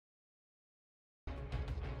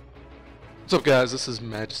What's up, guys? This is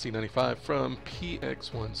Majesty95 from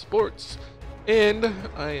PX1 Sports, and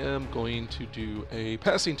I am going to do a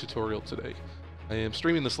passing tutorial today. I am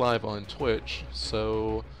streaming this live on Twitch,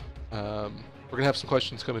 so we're gonna have some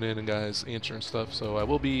questions coming in and guys answering stuff. So I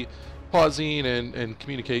will be pausing and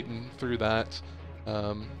communicating through that.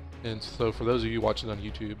 And so for those of you watching on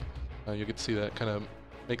YouTube, you'll get to see that, kind of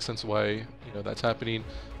make sense of why that's happening.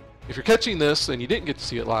 If you're catching this and you didn't get to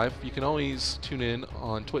see it live, you can always tune in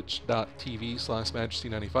on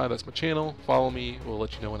twitch.tv/majesty95. That's my channel. Follow me. We'll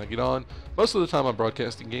let you know when I get on. Most of the time I'm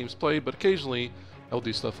broadcasting games played, but occasionally I'll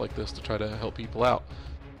do stuff like this to try to help people out.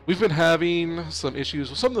 We've been having some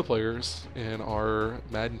issues with some of the players in our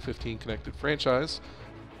Madden 15 connected franchise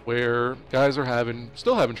where guys are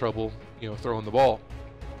still having trouble, throwing the ball.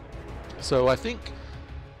 So I think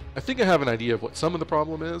I have an idea of what some of the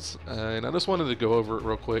problem is, and I just wanted to go over it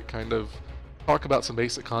real quick, kind of talk about some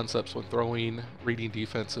basic concepts when throwing, reading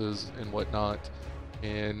defenses and whatnot,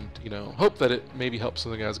 and hope that it maybe helps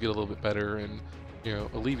some of the guys get a little bit better and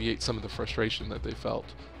alleviate some of the frustration that they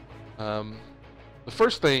felt. The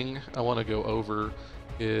first thing I want to go over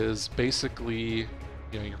is basically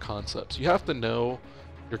your concepts. You have to know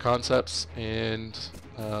your concepts and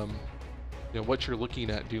what you're looking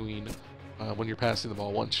at doing when you're passing the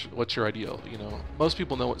ball. What's your ideal? Most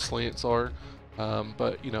people know what slants are,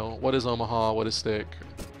 but what is Omaha? What is stick?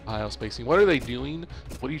 Aisle spacing? What are they doing?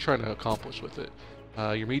 What are you trying to accomplish with it?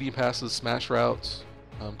 Your medium passes, smash routes,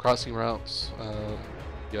 crossing routes,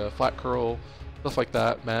 flat curl, stuff like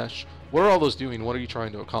that, mash. What are all those doing? What are you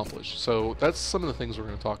trying to accomplish? So that's some of the things we're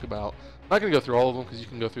going to talk about. I'm not going to go through all of them because you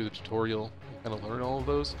can go through the tutorial and kind of learn all of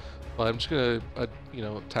those. But I'm just going to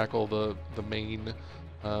tackle the main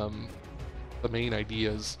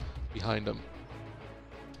ideas behind them.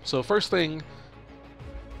 So first thing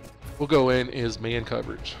we'll go in is man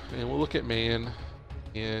coverage, and we'll look at man.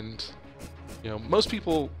 And a lot of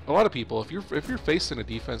people, if you're facing a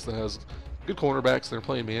defense that has good cornerbacks that are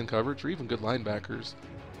playing man coverage, or even good linebackers,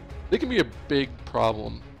 they can be a big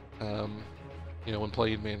problem when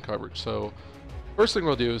playing man coverage. So first thing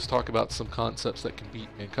we'll do is talk about some concepts that can beat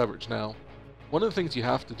man coverage. Now, one of the things you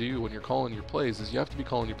have to do when you're calling your plays is you have to be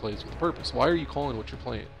calling your plays with purpose. Why are you calling what you're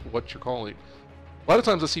calling? A lot of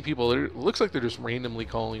times I see people, it looks like they're just randomly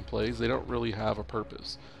calling plays. They don't really have a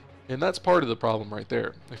purpose. And that's part of the problem right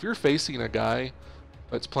there. If you're facing a guy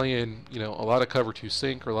that's playing, a lot of cover 2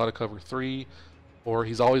 sink or a lot of cover 3, or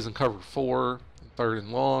he's always in cover 4, third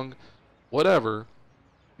and long, whatever,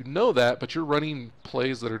 but you're running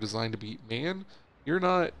plays that are designed to beat man, you're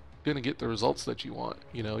not going to get the results that you want.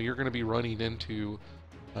 You're going to be running into,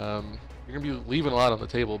 you're going to be leaving a lot on the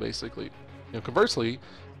table, basically. Conversely,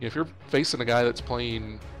 if you're facing a guy that's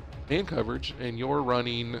playing man coverage and you're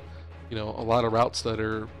running, a lot of routes that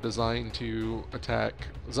are designed to attack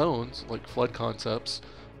zones, like flood concepts,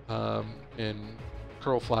 and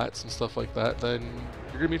curl flats and stuff like that, then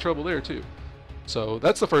you're going to be in trouble there too. So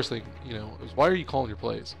that's the first thing, is why are you calling your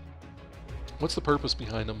plays? What's the purpose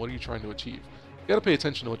behind them? What are you trying to achieve? You got to pay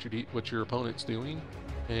attention to what your opponent's doing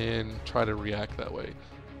and try to react that way.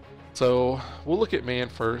 So we'll look at man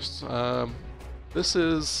first. This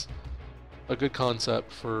is a good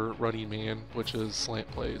concept for running man, which is slant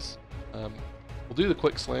plays. We'll do the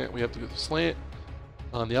quick slant. We have to do the slant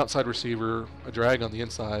on the outside receiver, a drag on the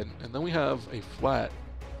inside, and then we have a flat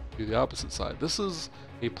to the opposite side. This is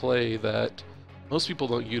a play that most people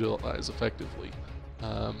don't utilize effectively.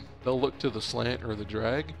 They'll look to the slant or the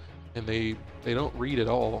drag, and they don't read at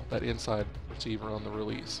all that inside receiver on the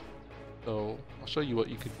release. So I'll show you what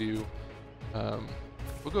you could do.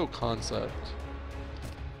 We'll go concept.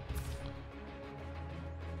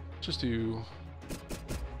 Just do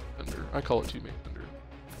under. I call it 2-man under.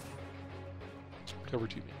 Cover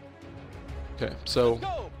 2-man. Okay, so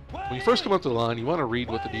when you first come up to the line, you want to read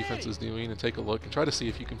what the defense is doing and take a look and try to see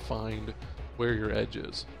if you can find where your edge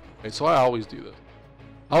is. Okay, so I always do this.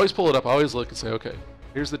 I always pull it up. I always look and say, okay,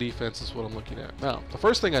 here's the defense. This is what I'm looking at. Now, the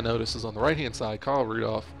first thing I notice is on the right-hand side, Kyle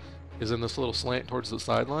Rudolph is in this little slant towards the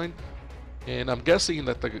sideline, and I'm guessing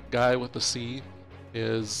that the guy with the C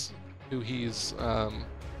is who's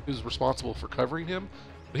responsible for covering him,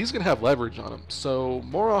 but he's going to have leverage on him. So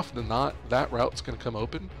more often than not, that route's going to come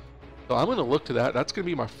open. So I'm going to look to that. That's going to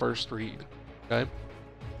be my first read. Okay.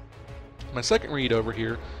 My second read over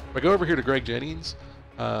here, if I go over here to Greg Jennings,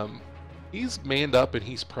 he's manned up and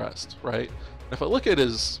he's pressed, right? And if I look at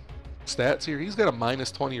his stats here, he's got a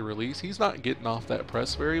 -20 release. He's not getting off that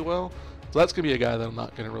press very well. So that's going to be a guy that I'm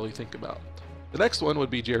not going to really think about. The next one would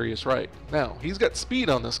be Jarius Wright. Now, he's got speed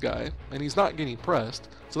on this guy, and he's not getting pressed,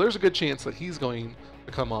 so there's a good chance that he's going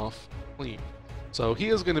to come off clean. So he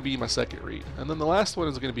is going to be my second read. And then the last one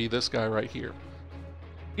is going to be this guy right here.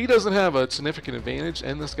 He doesn't have a significant advantage,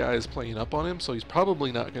 and this guy is playing up on him, so he's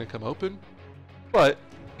probably not going to come open. But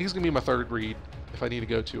he's going to be my third read if I need to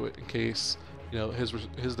go to it in case, you know, his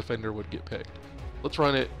defender would get picked. Let's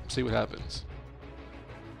run it, see what happens.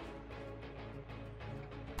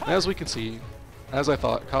 As we can see, as I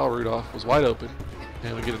thought, Kyle Rudolph was wide open,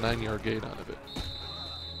 and we get a 9-yard gain out of it.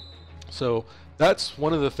 So that's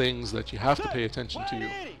one of the things that you have to pay attention to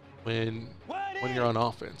when you're on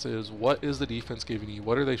offense, is what is the defense giving you,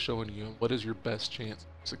 what are they showing you, and what is your best chance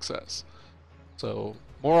of success. So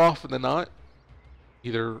more often than not,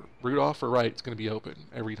 either Rudolph or Wright is going to be open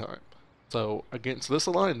every time. So against this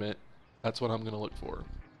alignment, that's what I'm going to look for.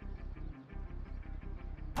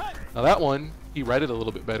 Now that one, he read it a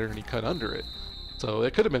little bit better and he cut under it. So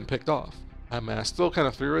it could have been picked off. I still kind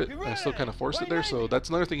of threw it, I still kind of forced it there, so that's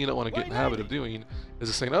another thing you don't want to get in the habit of doing, is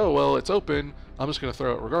just saying, oh, well, it's open, I'm just going to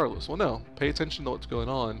throw it regardless. Well, no, pay attention to what's going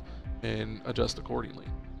on and adjust accordingly.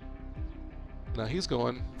 Now he's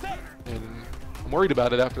going, and I'm worried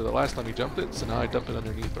about it after the last time he jumped it, so now I dump it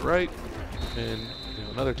underneath the right, and you know,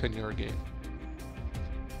 another 10-yard gain.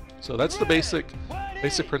 So that's the basic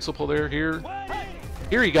principle there. Here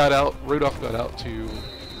he got out, Rudolph got out to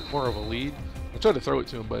more of a lead. I tried to throw it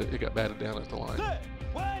to him, but it got batted down at the line.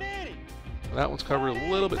 And that one's covered a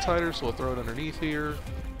little bit tighter, so we'll throw it underneath here,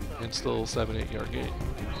 and still 7-8 yard gain.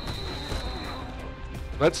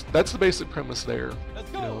 That's the basic premise there.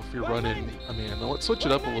 You know, if you're running a man. Now let's switch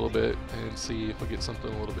it up a little bit and see if we get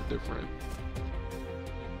something a little bit different.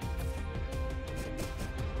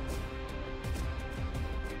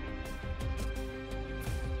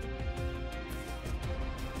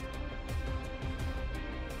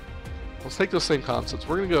 Let's take those same concepts.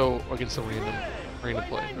 We're going to go against a random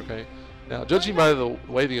play, okay? Now, judging by the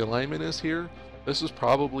way the alignment is here, this is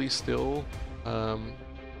probably still,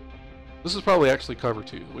 this is probably actually cover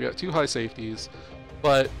 2. We got 2 high safeties,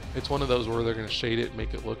 but it's one of those where they're going to shade it and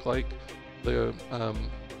make it look like the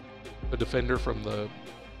defender from the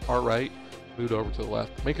far right moved over to the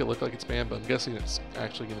left, make it look like it's man, but I'm guessing it's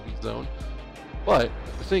actually going to be zone. But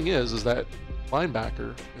the thing is that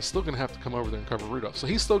linebacker is still going to have to come over there and cover Rudolph. So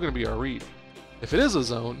he's still going to be our read. If it is a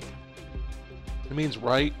zone, it means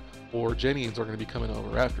Wright or Jennings are going to be coming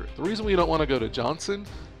over after it. The reason we don't want to go to Johnson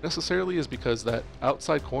necessarily is because that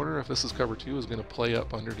outside corner, if this is cover 2, is going to play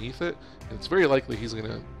up underneath it. And it's very likely he's going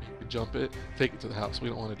to jump it, take it to the house. We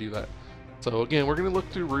don't want to do that. So again, we're going to look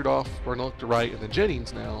through Rudolph, we're going to look to Wright, and then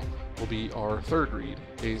Jennings now will be our third read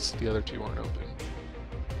in case the other 2 aren't open.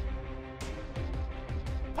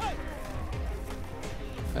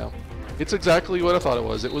 Now, it's exactly what I thought it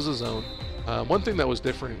was. It was a zone. One thing that was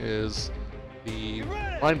different is the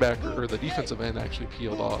linebacker, or the defensive end, actually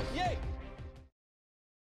peeled off.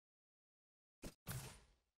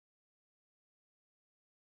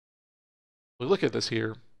 We look at this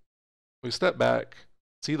here. We step back,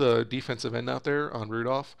 see the defensive end out there on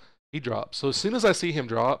Rudolph. He drops. So as soon as I see him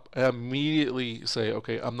drop, I immediately say,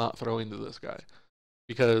 okay, I'm not throwing to this guy.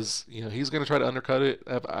 Because, you know, he's going to try to undercut it.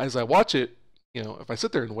 As I watch it, you know, if I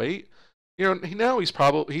sit there and wait, you know, now he's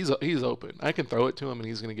open. I can throw it to him and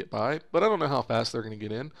he's going to get by, but I don't know how fast they're going to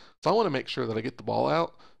get in. So I want to make sure that I get the ball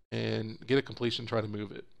out and get a completion, try to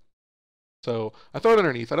move it. So I throw it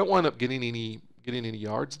underneath. I don't wind up getting any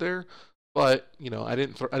yards there, but you know, I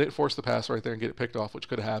didn't force the pass right there and get it picked off, which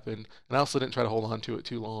could have happened. And I also didn't try to hold on to it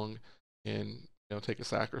too long and, you know, take a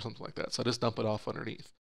sack or something like that. So I just dump it off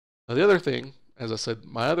underneath. Now the other thing, as I said,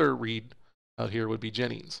 my other read out here would be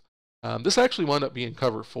Jennings. This actually wound up being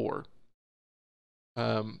cover 4.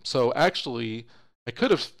 So actually, I could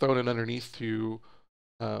have thrown it underneath to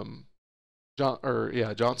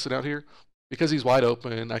Johnson out here, because he's wide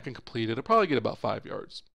open. I can complete it. I'll probably get about 5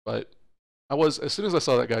 yards. But as soon as I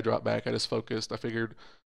saw that guy drop back, I just focused. I figured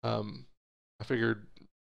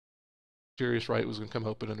Jarius Wright was going to come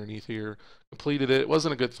open underneath here. Completed it. It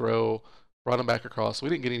wasn't a good throw. Brought him back across. We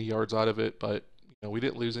didn't get any yards out of it, but you know, we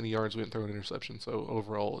didn't lose any yards. We didn't throw an interception. So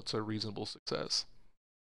overall, it's a reasonable success.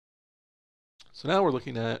 So now we're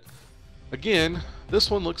looking at, again, this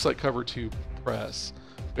one looks like cover 2 press.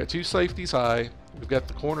 We've got 2 safeties high. We've got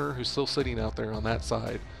the corner who's still sitting out there on that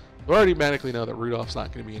side. We already automatically know that Rudolph's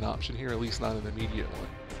not going to be an option here, at least not an immediate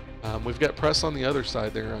one. We've got press on the other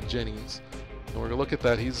side there on Jennings. And we're going to look at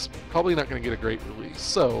that. He's probably not going to get a great release.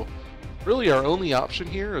 So really our only option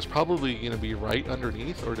here is probably going to be right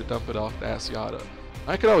underneath or to dump it off to Asiata.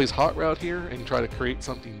 I could always hot route here and try to create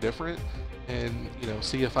something different and, you know,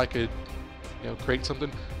 see if I could, you know, create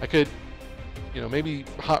something. I could, you know, maybe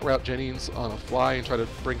hot route Jennings on a fly and try to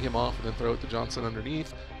bring him off and then throw it to Johnson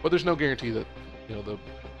underneath. But there's no guarantee that, you know, the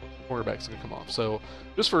cornerback's going to come off. So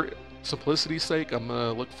just for simplicity's sake, I'm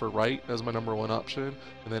going to look for right as my number 1 option,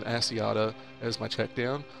 and then Asiata as my check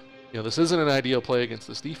down. You know, this isn't an ideal play against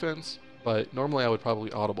this defense, but normally I would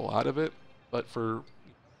probably audible out of it. But for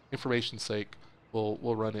information's sake, we'll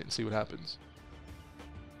run it and see what happens.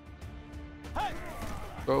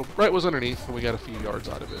 So right was underneath, and we got a few yards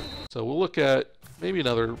out of it. So we'll look at maybe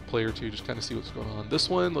another play or two, just kind of see what's going on. This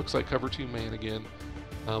one looks like cover 2 man again.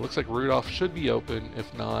 Looks like Rudolph should be open.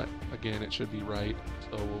 If not, again, it should be right.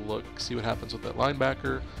 So we'll look, see what happens with that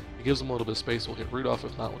linebacker. It gives him a little bit of space. We'll hit Rudolph.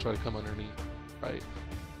 If not, we'll try to come underneath. Right.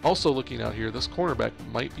 Also looking out here, this cornerback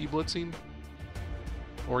might be blitzing,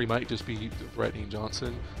 or he might just be threatening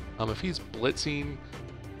Johnson. If he's blitzing,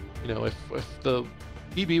 you know, if the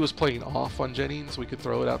DB was playing off on Jennings, we could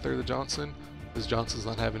throw it out there to Johnson, because Johnson's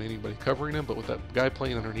not having anybody covering him. But with that guy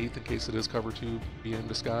playing underneath, in case it is cover 2 being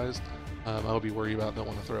disguised, I would be worried about, don't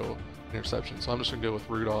want to throw an interception. So I'm just going to go with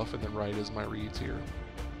Rudolph and then right as my reads here.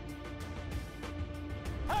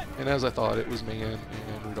 And as I thought, it was man,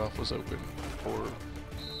 and Rudolph was open for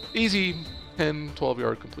easy 10,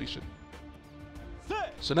 12-yard completion.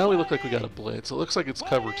 So now we look like we got a blitz. It looks like it's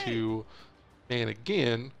cover 2 man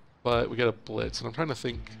again, but we got a blitz. And I'm trying to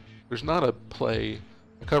think, there's not a play,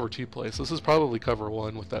 a cover 2 play. So this is probably cover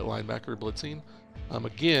 1 with that linebacker blitzing.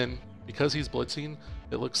 Again, because he's blitzing,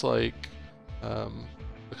 it looks like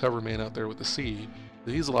the cover man out there with the C,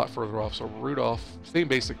 he's a lot further off. So Rudolph, same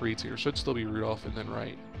basic reads here, should still be Rudolph and then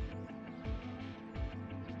right.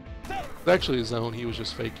 It's actually a zone, he was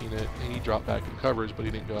just faking it, and he dropped back in coverage, but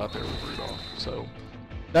he didn't go out there with Rudolph. So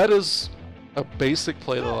that is a basic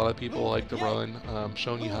play that a lot of people like to run,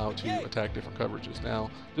 showing you how to attack different coverages.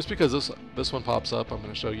 Now, just because this one pops up, I'm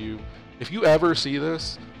going to show you, if you ever see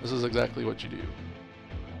this, this is exactly what you do.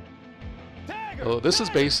 So this is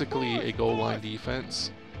basically a goal line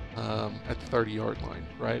defense at the 30-yard line,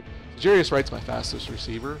 right? So Jarius Wright's my fastest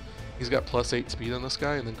receiver. He's got +8 speed on this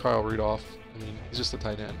guy, and then Kyle Rudolph, I mean, he's just a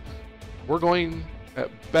tight end. We're going, at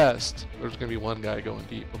best, there's going to be one guy going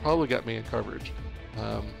deep. We'll probably get man coverage.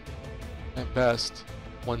 At best,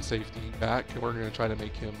 one safety back, and we're going to try to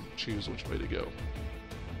make him choose which way to go.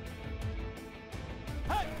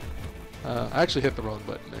 I actually hit the wrong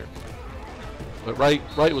button there. But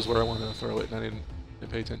right was where I wanted to throw it, and I didn't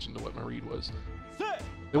pay attention to what my read was.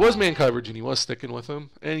 It was man coverage, and he was sticking with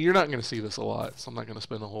him. And you're not going to see this a lot, so I'm not going to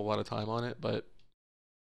spend a whole lot of time on it. But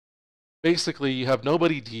basically, you have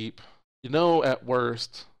nobody deep. You know, at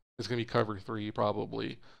worst, it's going to be cover 3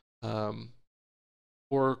 probably,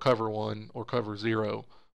 or cover 1 or cover 0,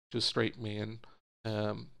 just straight man.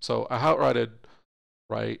 So I outrighted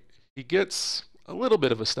right. He gets a little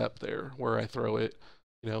bit of a step there where I throw it.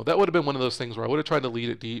 You know, that would have been one of those things where I would have tried to lead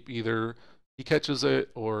it deep. Either he catches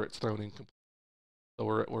it or it's thrown incomplete. So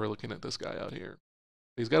we're looking at this guy out here.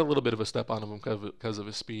 He's got a little bit of a step on him because of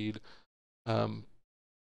his speed.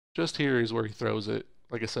 Just here is where he throws it.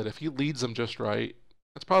 Like I said, if he leads them just right,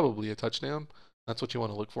 that's probably a touchdown. That's what you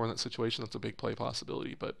want to look for in that situation. That's a big play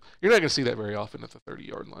possibility, but you're not going to see that very often at the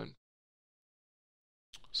 30-yard line.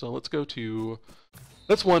 So let's go to,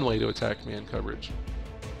 that's one way to attack man coverage.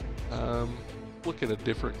 Look at a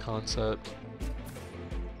different concept.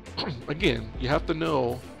 Again, you have to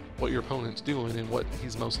know what your opponent's doing and what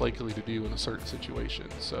he's most likely to do in a certain situation.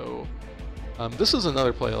 So this is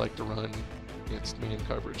another play I like to run against man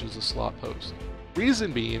coverage, is a slot post.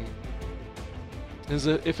 Reason being is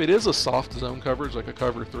that if it is a soft zone coverage, like a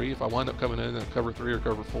cover 3, if I wind up coming in a cover 3 or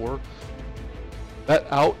cover 4, that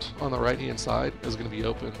out on the right-hand side is going to be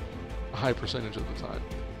open a high percentage of the time.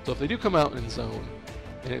 So if they do come out in zone,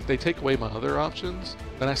 and if they take away my other options,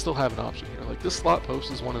 then I still have an option here. Like, this slot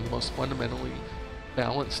post is one of the most fundamentally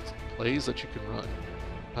balanced plays that you can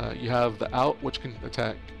run. You have the out, which can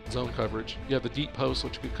attack zone coverage. You have the deep post,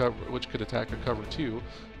 which could attack a cover 2.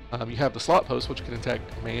 You have the slot post, which can attack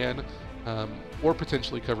man, or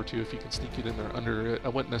potentially cover 2 if you can sneak it in there under it. I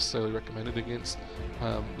wouldn't necessarily recommend it against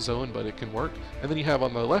zone, but it can work. And then you have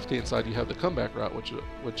on the left-hand side, you have the comeback route,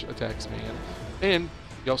 which attacks man, and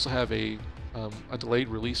you also have a delayed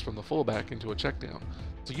release from the fullback into a check down.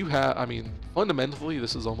 So you have, I mean, fundamentally,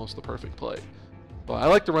 this is almost the perfect play. But I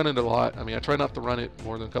like to run it a lot. I mean, I try not to run it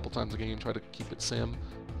more than a couple times a game, try to keep it sim.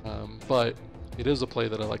 But it is a play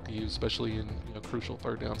that I like to use, especially in crucial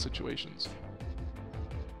third down situations.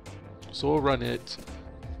 So we'll run it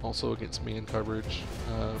also against man coverage.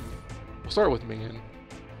 We'll start with man.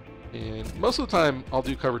 And most of the time, I'll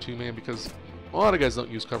do cover 2 man because a lot of guys don't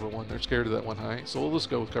use cover 1. They're scared of that one high. So we'll just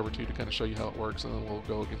go with cover 2 to kind of show you how it works, and then we'll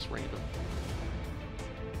go against random.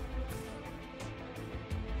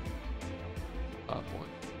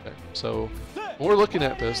 Okay, so when we're looking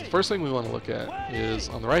at this, the first thing we want to look at is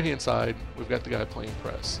on the right-hand side, we've got the guy playing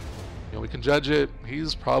press. You know, we can judge it.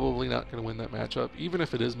 He's probably not going to win that matchup. Even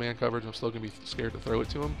if it is man coverage, I'm still going to be scared to throw it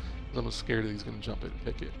to him because I'm scared that he's going to jump it and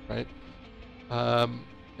pick it, right?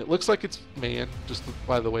 It looks like it's man, just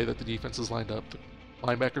by the way that the defense is lined up. The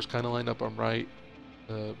linebackers kind of lined up on right.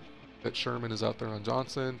 That Sherman is out there on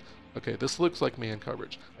Johnson. Okay, this looks like man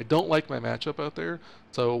coverage. I don't like my matchup out there,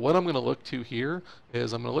 so what I'm going to look to here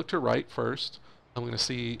is I'm going to look to right first. I'm going to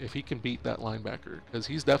see if he can beat that linebacker, because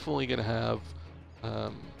he's definitely going to have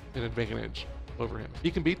an advantage over him. If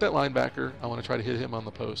he can beat that linebacker, I want to try to hit him on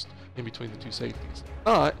the post in between the two safeties. If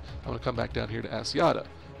not, I'm going to come back down here to Asiata.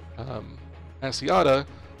 Asiata,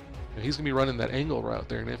 he's going to be running that angle route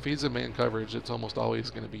there, and if he's in man coverage, it's almost always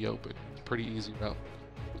going to be open. It's a pretty easy route.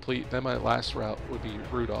 Then my last route would be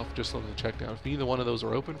Rudolph, just on the check down. If neither one of those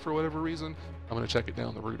are open for whatever reason, I'm going to check it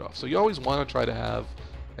down the Rudolph. So you always want to try to have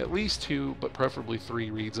at least 2, but preferably 3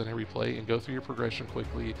 reads on every play, and go through your progression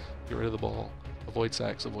quickly, get rid of the ball, avoid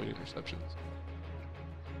sacks, avoid interceptions.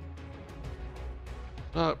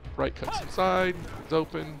 Right cuts inside, it's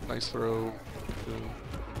open, nice throw, boom,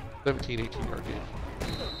 17, 18 yard game.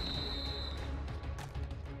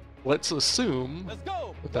 Let's assume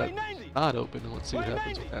that that's not open, and let's see what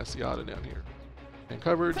happens with Asiata down here. And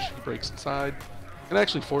coverage, he breaks inside, and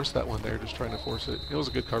actually forced that one there, just trying to force it. It was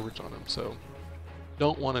a good coverage on him, so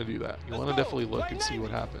don't want to do that. You want to definitely look and see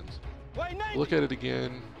what happens. Look at it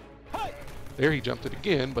again. There he jumped it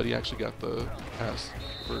again, but he actually got the pass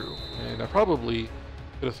through. And I probably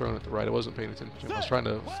could have thrown it to the right. I wasn't paying attention. I was trying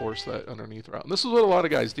to force that underneath route. And this is what a lot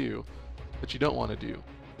of guys do that you don't want to do.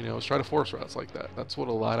 You know, is try to force routes like that. That's what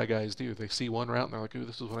a lot of guys do. They see one route and they're like, ooh,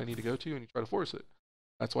 this is what I need to go to, and you try to force it.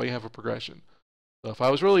 That's why you have a progression. So if I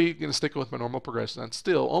was really going to stick with my normal progression, I'd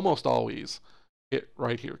still almost always hit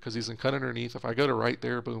right here, because he's in cut underneath. If I go to right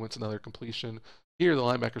there, boom, it's another completion. Here, the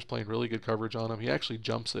linebacker's playing really good coverage on him. He actually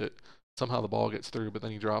jumps it. Somehow the ball gets through, but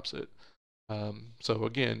then he drops it. So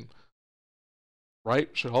again, right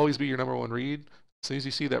should always be your number 1 read. As soon as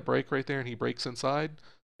you see that break right there and he breaks inside,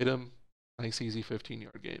 hit him. Nice, easy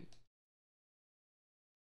 15-yard game.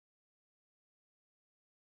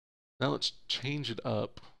 Now let's change it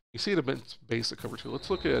up. You see it a bit basic cover 2. Let's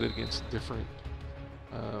look at it against different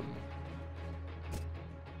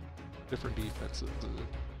defenses.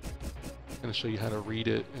 I'm going to show you how to read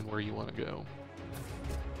it and where you want to go.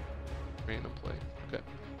 Random play. Okay.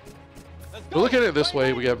 We're looking at it this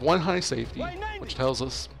way. We have 1 high safety, which tells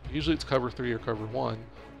us usually it's cover 3 or cover 1.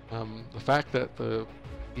 The fact that the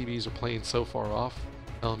DBs are playing so far off,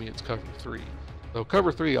 telling me it's cover 3. So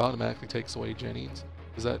cover 3 automatically takes away Jennings,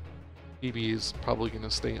 because that DB is probably going to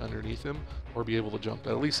stay underneath him or be able to jump,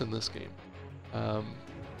 at least in this game.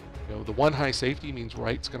 You know, the 1 high safety means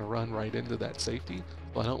right's going to run right into that safety,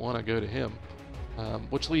 so I don't want to go to him,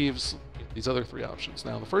 which leaves these other 3 options.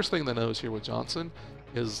 Now, the first thing to notice here with Johnson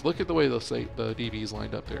is look at the way the DB is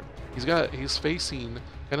lined up there. He's facing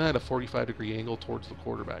kind of at a 45-degree angle towards the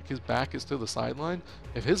quarterback. His back is to the sideline.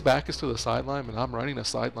 If his back is to the sideline and I'm running a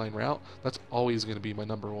sideline route, that's always going to be my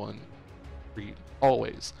number 1 read.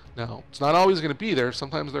 Always. Now, it's not always going to be there.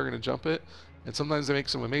 Sometimes they're going to jump it, and sometimes they make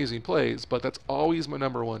some amazing plays, but that's always my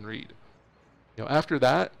number 1 read. You know, after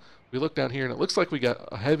that, we look down here, and it looks like we got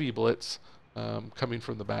a heavy blitz coming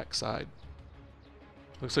from the back side.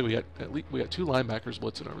 Looks like we got 2 linebackers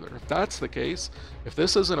blitzing over there. If that's the case, if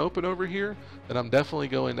this isn't open over here, then I'm definitely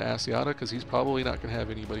going to Asiata, because he's probably not going to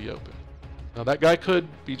have anybody open. Now, that guy could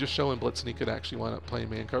be just showing blitz, and he could actually wind up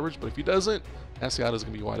playing man coverage, but if he doesn't, Asiata's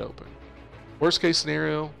going to be wide open. Worst case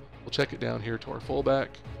scenario, we'll check it down here to our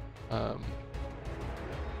fullback. Well,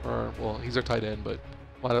 he's our tight end, but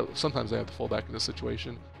sometimes they have the fullback in this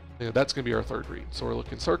situation. You know, that's going to be our 3rd read. So we're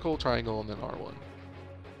looking circle, triangle, and then R1.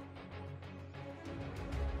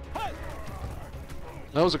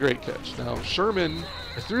 That was a great catch. Now, Sherman,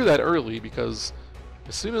 I threw that early because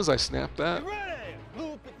as soon as I snapped that,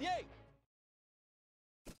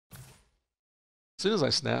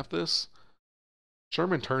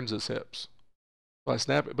 Sherman turns his hips. So I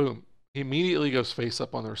snap it, boom. He immediately goes face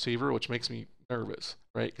up on the receiver, which makes me nervous,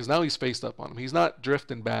 right? Because now he's faced up on him. He's not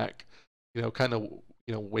drifting back, you know, kind of,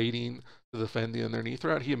 you know, waiting to defend the underneath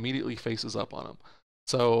route. He immediately faces up on him.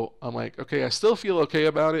 So I'm like, okay, I still feel okay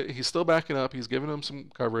about it. He's still backing up. He's giving him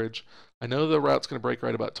some coverage. I know the route's going to break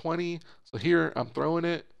right about 20. So here I'm throwing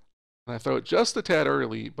it, and I throw it just a tad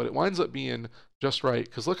early, but it winds up being just right,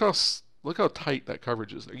 because look how tight that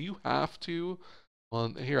coverage is there. You have to.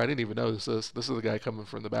 Well, here I didn't even notice this. This is the guy coming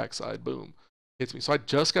from the backside. Boom, hits me. So I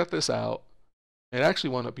just got this out. It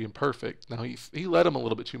actually wound up being perfect. Now he led him a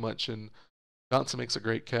little bit too much, and Johnson makes a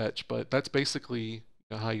great catch. But that's basically, you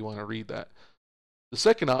know, how you want to read that. The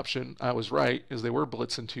second option, I was right, is they were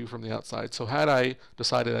blitzing 2 from the outside. So had I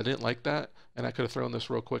decided I didn't like that, and I could have thrown this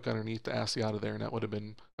real quick underneath to Asiata there, and that would have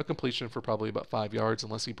been a completion for probably about 5 yards,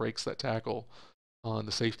 unless he breaks that tackle on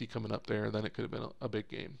the safety coming up there, then it could have been a big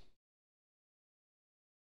game.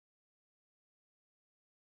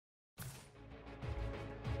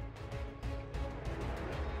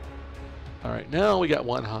 All right, now we got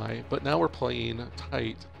 1 high, but now we're playing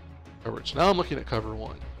tight coverage. Now I'm looking at cover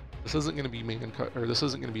 1. This isn't going to be this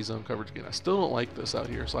isn't going to be zone coverage again. I still don't like this out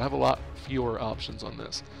here, so I have a lot fewer options on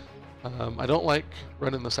this. I don't like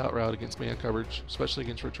running this out route against man coverage, especially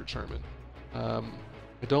against Richard Sherman. I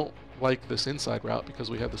don't like this inside route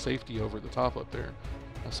because we have the safety over the top up there.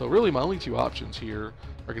 So really my only 2 options here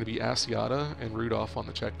are going to be Asiata and Rudolph on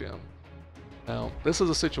the check down. Now, this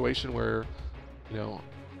is a situation where, you know,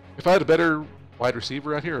 if I had a better wide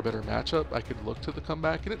receiver out here, a better matchup, I could look to the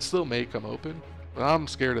comeback, and it still may come open. But I'm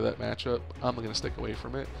scared of that matchup. I'm going to stick away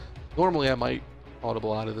from it. Normally, I might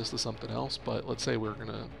audible out of this to something else, but let's say we're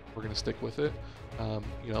gonna stick with it.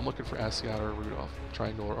 You know, I'm looking for Asiata or Rudolph,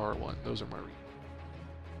 triangle or R1. Those are my reads.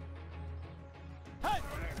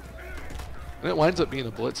 And it winds up being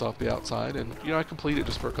a blitz off the outside, and you know, I complete it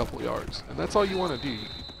just for a couple of yards, and that's all you want to do.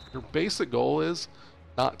 Your basic goal is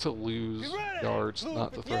not to lose yards,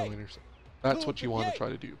 not to throw interception. That's what you want to try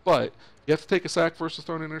to do. But you have to take a sack versus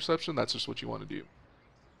throw an interception. That's just what you want to do.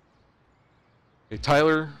 Okay,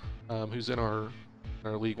 Tyler, who's in our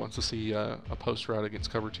league, wants to see a post route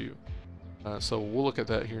against cover 2. So we'll look at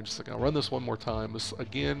that here in just a second. I'll run this one more time.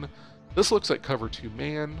 This looks like cover 2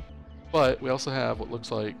 man, but we also have what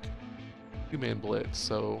looks like 2-man blitz.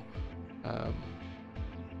 So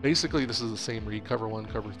basically this is the same read, cover 1,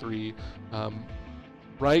 cover 3.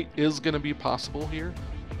 Right is going to be possible here.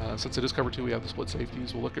 Since it is cover 2, we have the split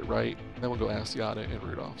safeties. We'll look at right, and then we'll go Asiata and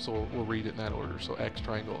Rudolph. So we'll read it in that order. So X,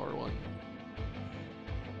 triangle, R1.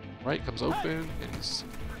 Right comes open, and he's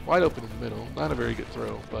wide open in the middle. Not a very good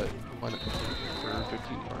throw, but we'll wind up for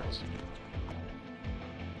 15 yards.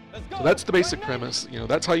 So that's the basic premise. You know,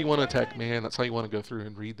 that's how you want to attack man. That's how you want to go through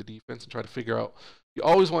and read the defense and try to figure out. You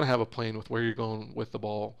always want to have a plan with where you're going with the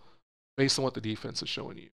ball based on what the defense is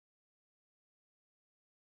showing you.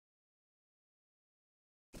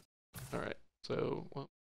 All right, so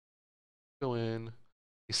go in.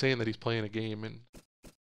 He's saying that he's playing a game, and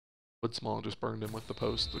Woodsmall just burned him with the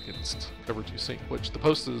post against cover 2 sink, which the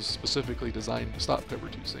post is specifically designed to stop cover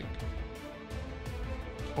 2 sink,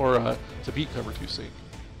 or to beat cover 2 sink.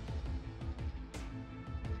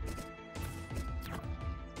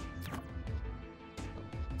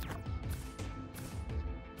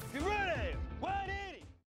 Get ready! 180!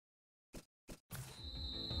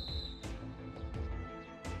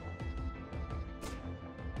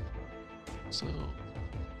 So the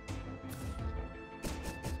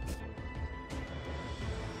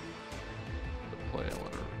play I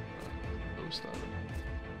want to post on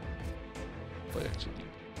play actually.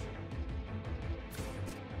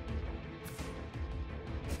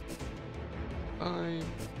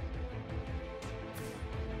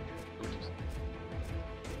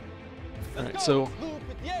 Alright, so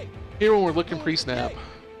here when we're looking pre-snap,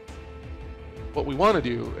 what we want to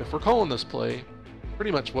do, if we're calling this play,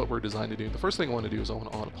 pretty much what we're designed to do, the first thing I want to do is I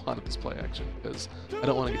want to auto-apply this play action, because I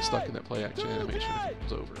don't want to get stuck in that play action animation if it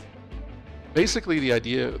comes over. Basically, the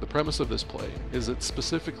idea, the premise of this play is it's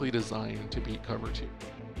specifically designed to beat cover 2.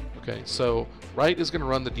 Okay, so right is going to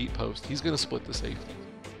run the deep post. He's going to split the safety.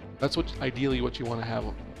 That's what ideally what you want to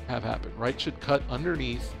have happen. Right should cut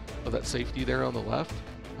underneath of that safety there on the left.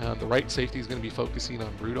 The right safety is going to be focusing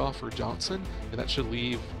on Rudolph or Johnson, and that should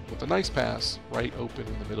leave with a nice pass right open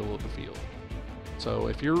in the middle of the field. So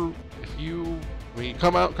if you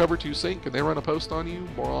come out cover 2 sink and they run a post on you,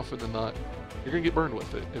 more often than not, you're going to get burned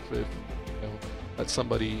with it. If you know, that's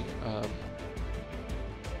somebody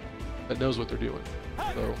that knows what they're doing.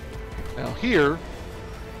 So now here,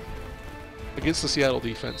 against the Seattle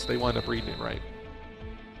defense, they wind up reading it right.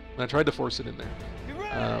 And I tried to force it in there.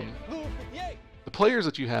 The players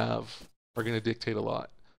that you have are going to dictate a lot.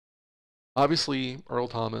 Obviously, Earl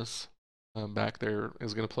Thomas back there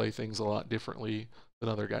is going to play things a lot differently than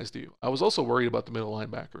other guys do. I was also worried about the middle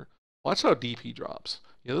linebacker. Watch how deep he drops.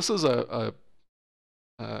 You know, this is a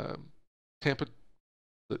Tampa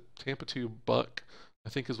 2 buck, I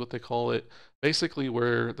think is what they call it. Basically,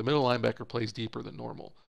 where the middle linebacker plays deeper than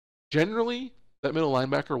normal. Generally, that middle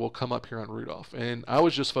linebacker will come up here on Rudolph, and I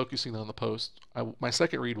was just focusing on the post. My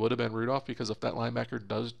second read would have been Rudolph, because if that linebacker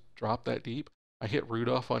does drop that deep, I hit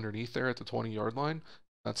Rudolph underneath there at the 20-yard line.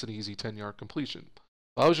 That's an easy 10-yard completion.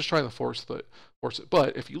 I was just trying to force it.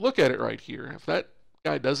 But if you look at it right here, if that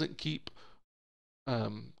guy doesn't keep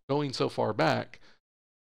going so far back,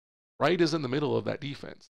 right is in the middle of that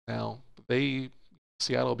defense. Now,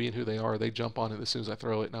 Seattle being who they are, they jump on it as soon as I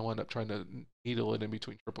throw it, and I wind up trying to needle it in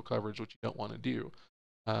between triple coverage, which you don't want to do.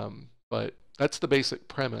 But that's the basic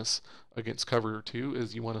premise against cover 2,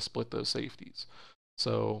 is you want to split those safeties.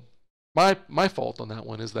 So my fault on that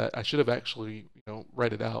one is that I should have actually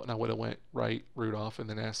read it out, and I would have went right Rudolph and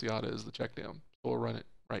then Asiata as the check down. So we'll run it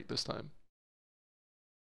right this time.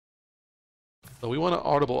 So we want to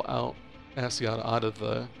audible out Asiata out of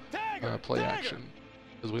the play action,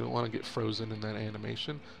 because we don't want to get frozen in that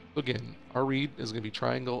animation. So again, our read is going to be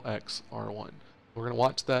triangle X R1. We're going to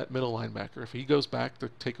watch that middle linebacker. If he goes back to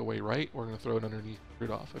take away right, we're going to throw it underneath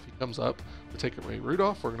Rudolph. If he comes up to take away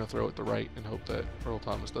Rudolph, we're going to throw it to right and hope that Earl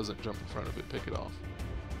Thomas doesn't jump in front of it, pick it off.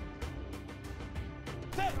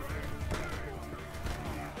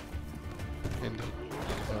 And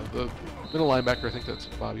the middle linebacker, I think that's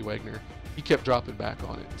Bobby Wagner, he kept dropping back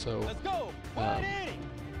on it. So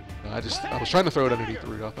I was trying to throw it underneath the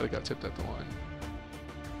Rudolph, but it got tipped at the line.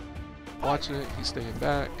 Watching it, he's staying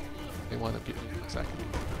back. They wind up getting a second.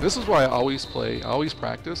 This is why I always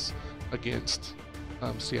practice against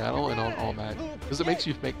Seattle and on all Madden, because it makes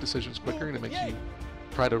you make decisions quicker and it makes you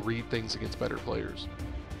try to read things against better players.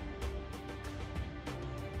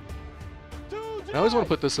 I always want to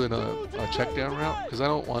put this in a check down route, because I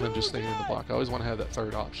don't want him just staying in the block. I always want to have that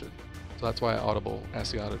third option. So that's why I audible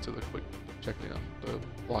Asiata to the quick check down, the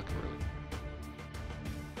blocking room.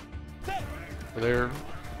 There,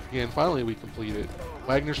 again, finally we complete it.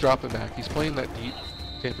 Wagner's dropping back. He's playing that deep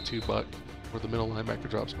Tampa 2 buck where the middle linebacker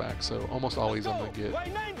drops back. So almost always I'm going to get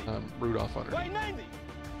Rudolph underneath.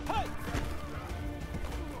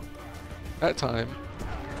 That time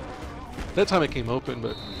it came open,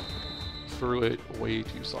 but threw it way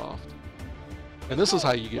too soft. And this is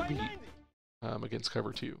how you get beat against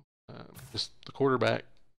cover 2. Just the quarterback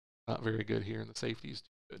not very good here, and the safety's too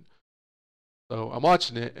good. So I'm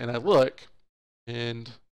watching it, and I look, and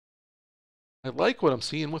I like what I'm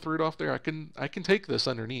seeing with Rudolph there. I can take this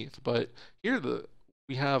underneath, but here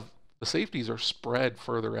we have the safeties are spread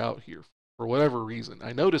further out here for whatever reason.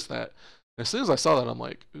 I noticed that. And as soon as I saw that, I'm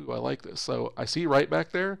like, ooh, I like this. So I see right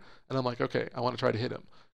back there, and I'm like, okay, I want to try to hit him.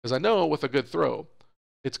 Because I know with a good throw,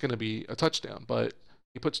 it's going to be a touchdown, but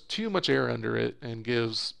he puts too much air under it and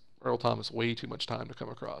gives Earl Thomas way too much time to come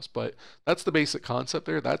across. But that's the basic concept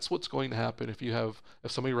there. That's what's going to happen if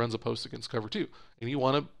somebody runs a post against cover 2,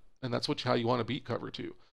 and that's how you want to beat cover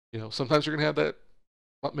 2. Sometimes you're going to have that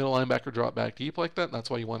middle linebacker drop back deep like that, and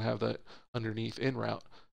that's why you want to have that underneath in route.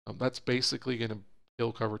 That's basically going to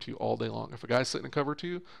kill cover 2 all day long. If a guy's sitting in cover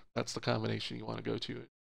 2, that's the combination you want to go to and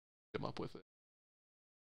come up with it.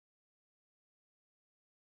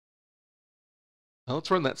 Now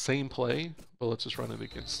let's run that same play, but let's just run it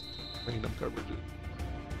against random coverages.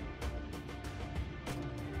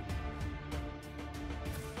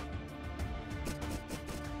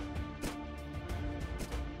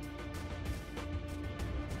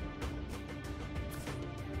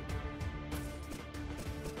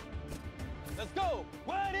 Let's go!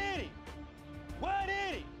 180!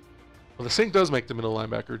 180! Well, the sync does make the middle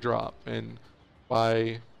linebacker drop, and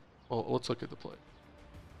let's look at the play.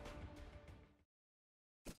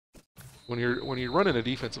 When you're running a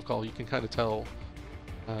defensive call, you can kind of tell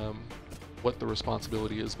what the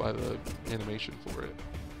responsibility is by the animation for it.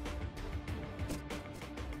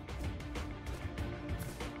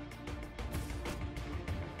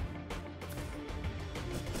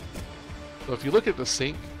 So if you look at the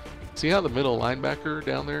sync, see how the middle linebacker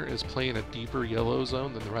down there is playing a deeper yellow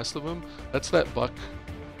zone than the rest of them? That's that buck,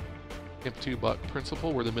 Imp 2 buck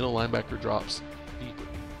principle, where the middle linebacker drops deeper.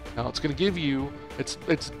 Now it's going to give you, it's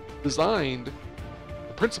designed,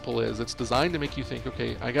 the principle is, it's designed to make you think,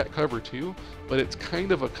 okay, I got cover 2, but it's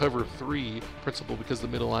kind of a cover 3 principle because the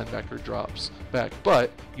middle linebacker drops back.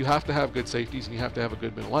 But you have to have good safeties and you have to have a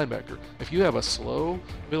good middle linebacker. If you have a slow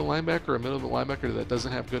middle linebacker, a middle linebacker that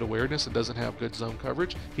doesn't have good awareness and doesn't have good zone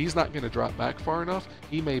coverage, he's not going to drop back far enough.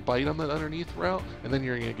 He may bite on that underneath route, and then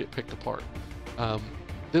you're going to get picked apart.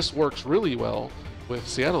 This works really well with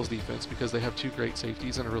Seattle's defense because they have 2 great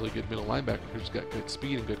safeties and a really good middle linebacker who's got good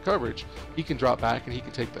speed and good coverage. He can drop back and he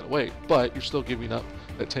can take that away, but you're still giving up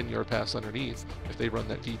that 10-yard pass underneath if they run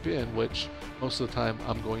that deep in, which most of the time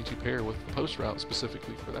I'm going to pair with the post route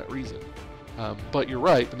specifically for that reason. But you're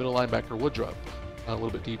right, the middle linebacker would drop a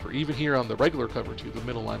little bit deeper. Even here on the regular cover 2, the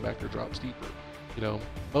middle linebacker drops deeper.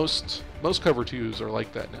 Most cover 2s are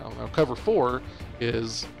like that now. Now cover 4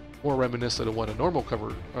 is more reminiscent of what a normal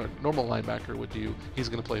linebacker would do. He's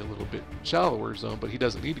going to play a little bit shallower zone, but he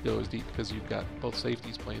doesn't need to go as deep because you've got both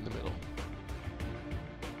safeties playing the middle.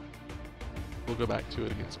 We'll go back to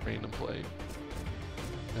it against random play.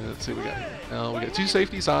 And let's see what we got here. Now we got two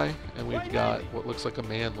safeties high, and we've got what looks like a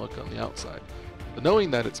man look on the outside. But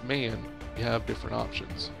knowing that it's man, you have different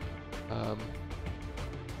options.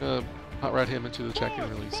 Hot rod him into the check and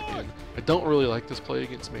release again. I don't really like this play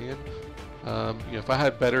against man. You know, if I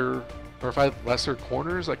had better, or if I had lesser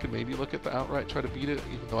corners, I could maybe look at the outright, try to beat it,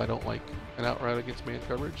 even though I don't like an outright against man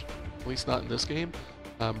coverage, at least not in this game.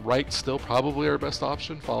 Right's still probably our best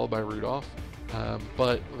option, followed by Rudolph.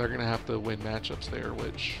 But they're going to have to win matchups there,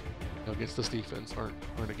 which, you know, against this defense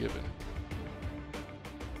aren't a given.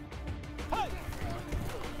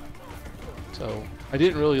 So I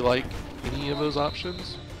didn't really like any of those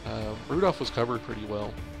options. Rudolph was covered pretty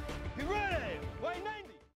well.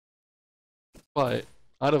 But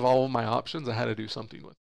out of all of my options, I had to do something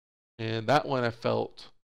with it. And that one I felt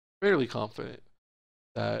fairly confident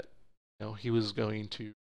that, you know, he was going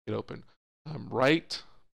to get open. Right,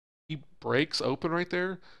 he breaks open right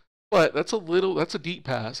there, but that's a deep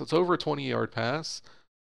pass. It's over a 20-yard pass.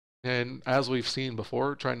 And as we've seen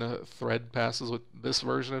before, trying to thread passes with this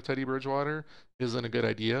version of Teddy Bridgewater isn't a good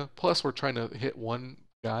idea. Plus, we're trying to hit one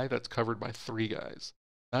guy that's covered by three guys.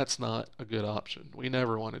 That's not a good option. We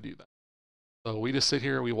never want to do that. So we just sit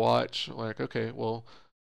here and we watch, like, okay, well,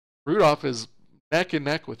 Rudolph is neck and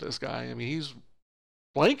neck with this guy. I mean, he's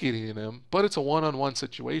blanketing him, but it's a one-on-one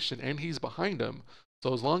situation, and he's behind him.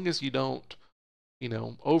 So as long as you don't, you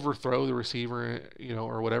know, overthrow the receiver, you know,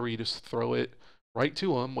 or whatever, you just throw it right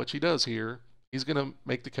to him, which he does here, he's going to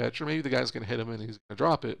make the catch, or maybe the guy's going to hit him and he's going to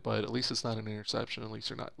drop it, but at least it's not an interception. At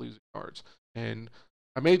least you're not losing yards. And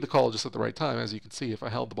I made the call just at the right time. As you can see, if I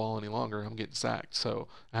held the ball any longer, I'm getting sacked. So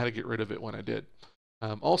I had to get rid of it when I did.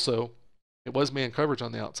 Also, it was man coverage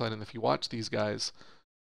on the outside, and if you watch these guys,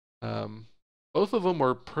 both of them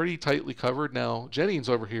were pretty tightly covered. Now, Jennings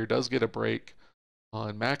over here does get a break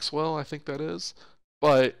on Maxwell, I think that is,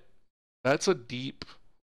 but that's a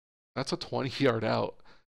 20-yard out,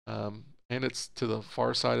 and it's to the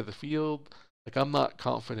far side of the field. Like, I'm not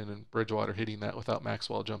confident in Bridgewater hitting that without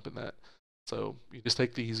Maxwell jumping that. So you just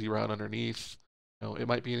take the easy route underneath. You know, it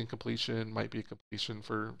might be an incompletion, might be a completion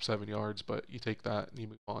for 7 yards, but you take that and you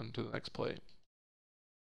move on to the next play.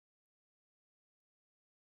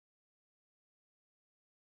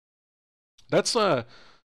 That's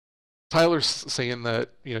Tyler's saying that,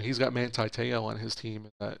 you know, he's got Manti Te'o on his team,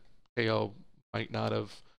 and that Te'o might not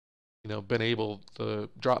have, you know, been able to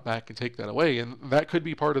drop back and take that away, and that could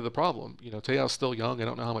be part of the problem. You know, Te'o's still young. I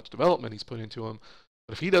don't know how much development he's put into him,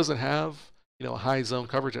 but if he doesn't have, you know, a high zone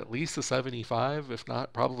coverage, at least a 75, if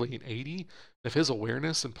not probably an 80, if his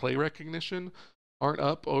awareness and play recognition aren't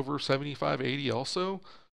up over 75, 80 also,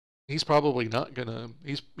 he's probably not going to,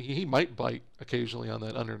 he might bite occasionally on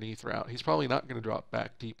that underneath route. He's probably not going to drop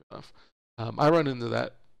back deep enough. I run into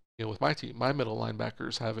that, you know, with my team. My middle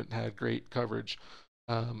linebackers haven't had great coverage,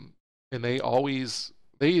 and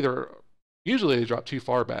usually they drop too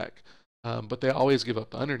far back, but they always give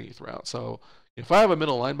up the underneath route. So if I have a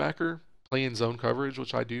middle linebacker playing zone coverage,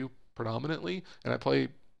 which I do predominantly, and I play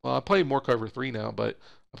more cover 3 now, but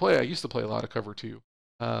I used to play a lot of cover 2.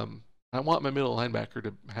 I want my middle linebacker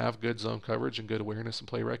to have good zone coverage and good awareness and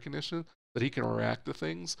play recognition, that he can react to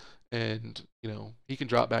things, and, you know, he can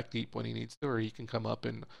drop back deep when he needs to, or he can come up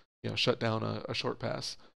and, you know, shut down a short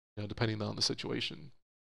pass, you know, depending on the situation.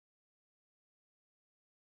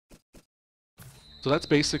 So that's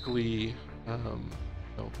basically, you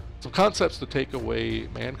know, some concepts to take away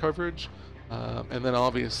man coverage, and then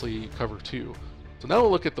obviously cover 2. So now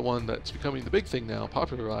we'll look at the one that's becoming the big thing now,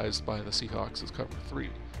 popularized by the Seahawks, is cover 3.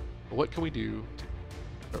 But what can we do to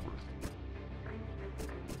cover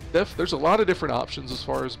 3? There's a lot of different options as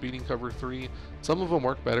far as beating cover 3. Some of them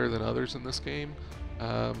work better than others in this game,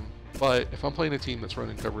 but if I'm playing a team that's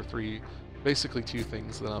running cover 3, basically 2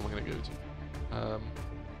 things that I'm going to go to.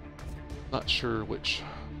 Not sure which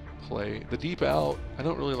play. The deep out, I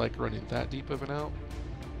don't really like running that deep of an out.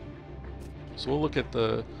 So we'll look at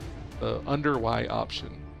the under Y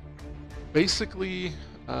option. Basically,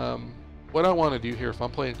 what I want to do here, if I'm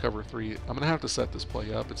playing cover 3, I'm going to have to set this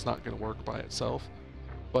play up. It's not going to work by itself.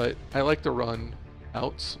 But I like to run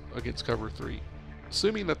outs against cover 3,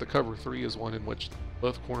 assuming that the cover 3 is one in which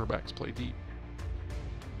both cornerbacks play deep.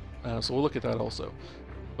 So we'll look at that also.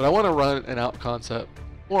 But I want to run an out concept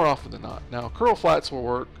more often than not. Now, curl flats will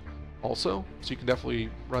work also, so you can definitely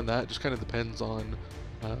run that. It just kind of depends on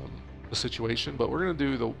the situation, but we're going to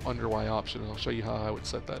do the under Y option, and I'll show you how I would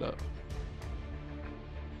set that up.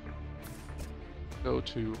 Go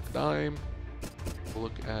to dime, we'll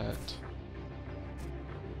look at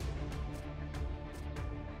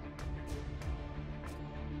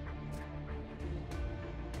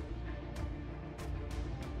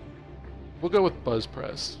we'll go with buzz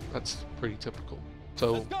press. That's pretty typical.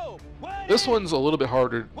 So Let's go. this one's a little bit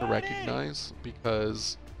harder to recognize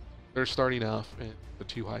because they're starting off in the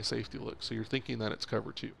too high safety look. So you're thinking that it's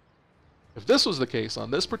cover 2. If this was the case on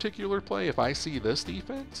this particular play, if I see this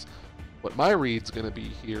defense, what my read's going to be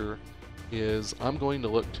here is I'm going to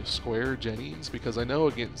look to square Jennings because I know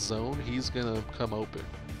against zone he's going to come open.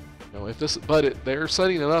 You know, if this, but they're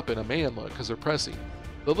setting it up in a man look because they're pressing.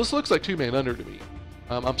 So this looks like 2-man under to me.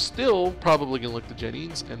 I'm still probably going to look to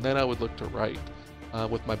Jennings, and then I would look to right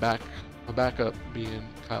with my backup being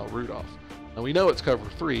Kyle Rudolph. Now we know it's cover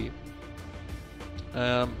 3,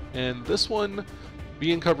 and this one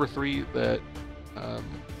being cover 3, that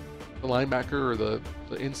the linebacker or the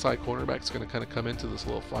inside cornerback is going to kind of come into this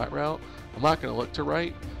little flat route. I'm not going to look to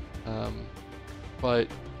right, but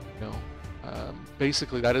you know,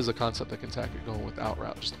 basically that is a concept that can attack it going without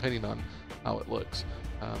route, just depending on how it looks.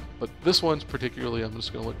 But this one's particularly, I'm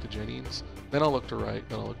just going to look to Jennings, then I'll look to right,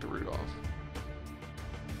 then I'll look to Rudolph.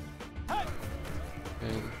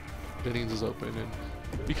 And Jennings is open, and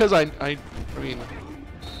because I mean,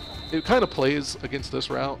 it kind of plays against this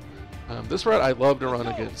route. This route I love to run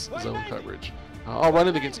against zone coverage. I'll run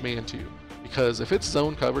it against man too, because if it's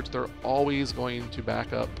zone coverage, they're always going to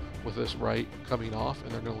back up with this right coming off,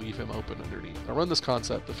 and they're going to leave him open underneath. I run this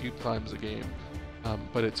concept a few times a game,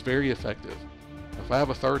 but it's very effective. If I have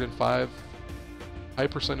a 3rd and 5, high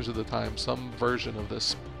percentage of the time, some version of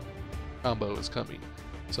this combo is coming.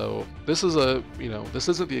 So this is a, you know, this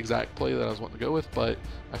isn't the exact play that I was wanting to go with, but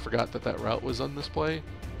I forgot that that route was on this play,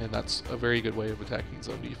 and that's a very good way of attacking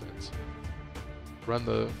zone defense. Run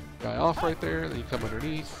the guy off right there, and then you come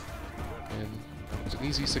underneath, and it's an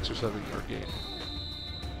easy 6 or 7 yard gain.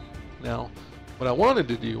 Now, what I wanted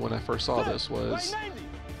to do when I first saw this was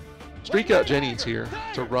streak out Jennings here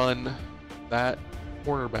to run that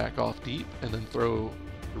cornerback off deep and then throw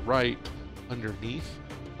the right underneath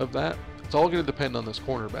of that. It's all going to depend on this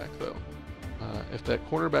cornerback though. If that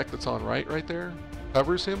cornerback that's on right there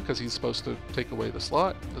covers him because he's supposed to take away the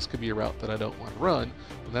slot, this could be a route that I don't want to run,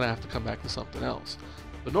 and then I have to come back to something else.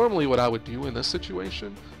 But normally what I would do in this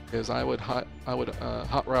situation is I would hot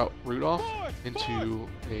route Rudolph into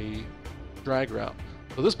a drag route.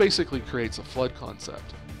 So this basically creates a flood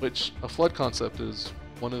concept, which a flood concept is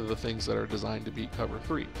one of the things that are designed to beat cover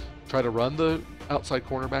 3. Try to run the outside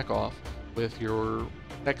cornerback off with your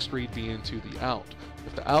next read being to the out.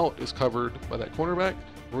 If the out is covered by that cornerback,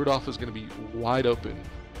 Rudolph is going to be wide open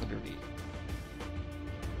underneath.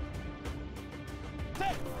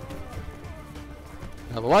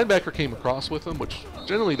 Now the linebacker came across with him, which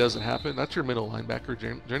generally doesn't happen. That's your middle linebacker.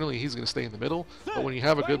 Generally he's going to stay in the middle, but when you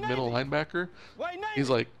have a good middle linebacker, he's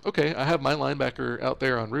like, okay, I have my linebacker out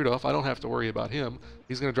there on Rudolph. I don't have to worry about him.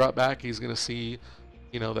 He's going to drop back. He's going to see,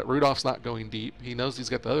 you know, that Rudolph's not going deep. He knows he's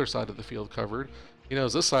got the other side of the field covered. He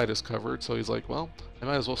knows this side is covered, so he's like, well, I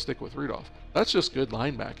might as well stick with Rudolph. That's just good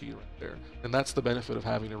linebacking right there, and that's the benefit of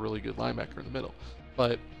having a really good linebacker in the middle.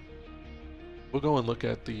 But we'll go and look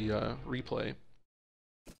at the replay.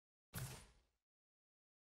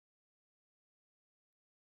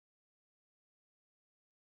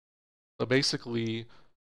 So basically,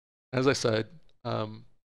 as I said,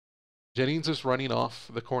 Jennings is running off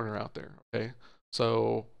the corner out there, okay?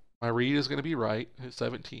 So my read is going to be right,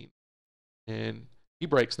 17. And he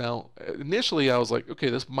breaks. Now, initially I was like, okay,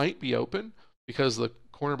 this might be open because the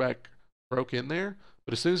cornerback broke in there.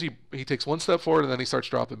 But as soon as he takes one step forward and then he starts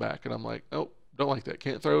dropping back. And I'm like, nope, don't like that.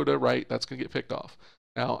 Can't throw to right. That's going to get picked off.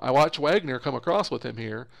 Now, I watch Wagner come across with him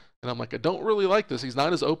here, and I'm like, I don't really like this. He's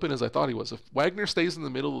not as open as I thought he was. If Wagner stays in the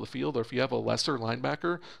middle of the field, or if you have a lesser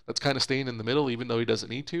linebacker that's kind of staying in the middle even though he doesn't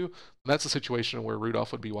need to, that's a situation where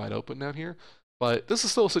Rudolph would be wide open down here. But this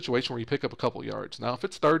is still a situation where you pick up a couple yards. Now, if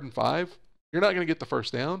it's 3rd and 5, you're not going to get the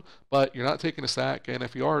first down, but you're not taking a sack. And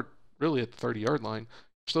if you are really at the 30-yard line,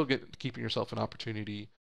 you're still keeping yourself an opportunity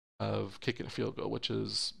of kicking a field goal, which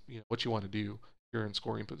is, you know, what you want to do. You're in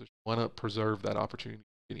scoring position. You want to preserve that opportunity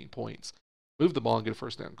of getting points. Move the ball and get a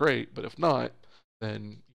first down, great. But if not,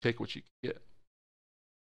 then you take what you can get.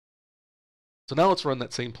 So now let's run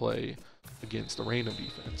that same play against the random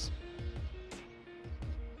defense.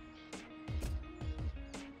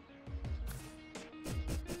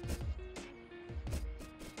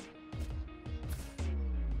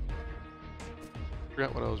 I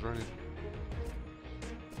forgot what I was running.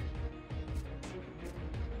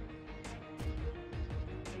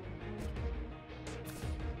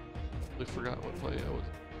 I forgot what play I was.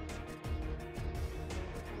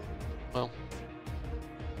 Well,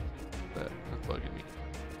 that's bugging me.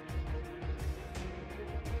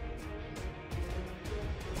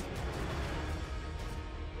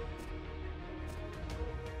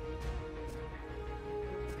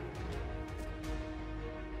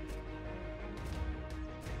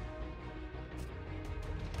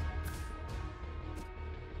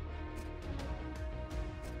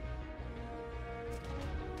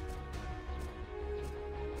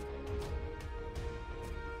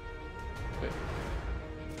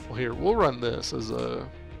 Well, here, we'll run this as a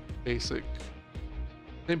basic,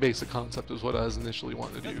 same basic concept as what I was initially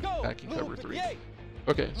wanting to do, backing cover 3.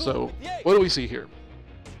 Okay, so what do we see here?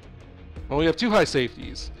 Well, we have 2 high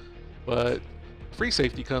safeties, but free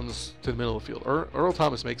safety comes to the middle of the field. Earl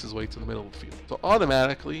Thomas makes his way to the middle of the field. So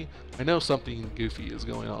automatically, I know something goofy is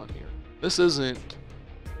going on here. This isn't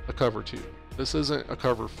a cover 2. This isn't a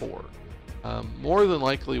cover 4. More than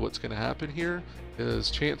likely what's going to happen here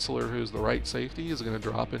is Chancellor, who's the right safety, is going to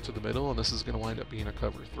drop into the middle, and this is going to wind up being a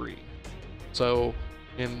cover 3. So,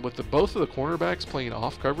 and with both of the cornerbacks playing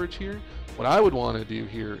off coverage here, what I would want to do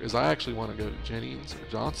here is I actually want to go Jennings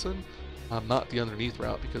or Johnson, not the underneath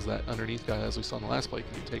route, because that underneath guy, as we saw in the last play,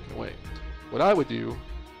 can be taken away. What I would do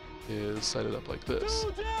is set it up like this.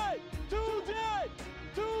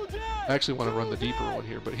 I actually want to run the deeper one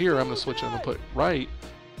here, but here I'm going to switch it. I'm going to put right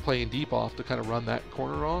playing deep off to kind of run that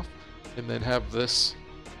corner off, and then have this,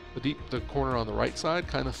 the corner on the right side,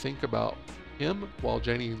 kind of think about him while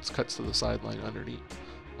Jennings cuts to the sideline underneath.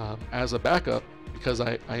 As a backup, because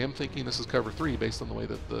I am thinking this is cover 3 based on the way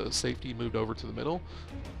that the safety moved over to the middle.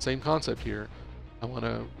 Same concept here. I want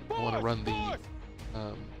to run the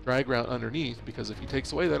drag route underneath, because if he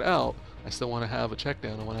takes away that out, I still want to have a check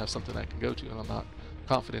down. I want to have something I can go to, and I'm not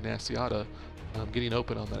confident in Asiata getting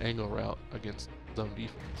open on that angle route against zone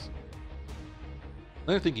defense.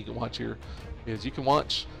 Another thing you can watch here is you can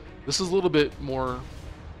watch, this is a little bit more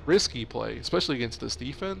risky play, especially against this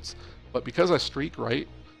defense, but because I streak right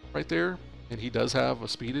there, and he does have a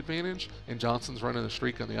speed advantage, and Johnson's running a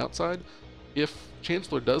streak on the outside, if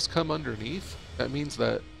Chancellor does come underneath, that means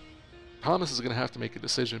that Thomas is going to have to make a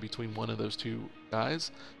decision between one of those 2 guys,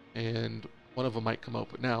 and one of them might come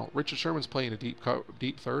open. Now, Richard Sherman's playing a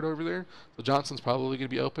deep third over there, so Johnson's probably going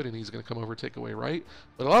to be open, and he's going to come over, take away right.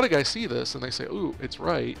 But a lot of guys see this, and they say, ooh, it's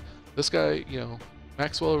right. This guy, you know,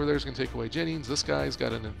 Maxwell over there is going to take away Jennings. This guy's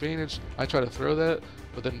got an advantage. I try to throw that,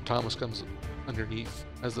 but then Thomas comes underneath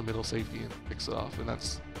as the middle safety and picks it off, and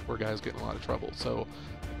that's where guys get in a lot of trouble. So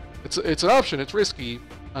it's an option. It's risky.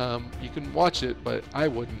 You can watch it, but I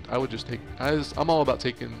wouldn't. I would just take. I'm all about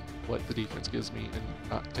taking what the defense gives me and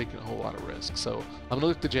not taking a whole lot of risk. So I'm gonna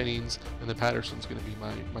look to Jennings, and then Patterson's gonna be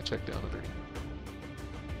my check down underneath.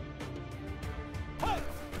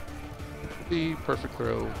 The perfect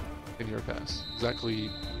throw in your pass. Exactly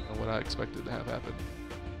what I expected to have happen.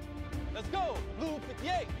 Let's go, Blue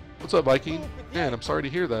 58. What's up, Viking? Man, I'm sorry to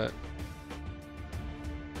hear that.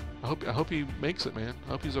 I hope he makes it, man.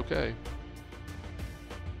 I hope he's okay.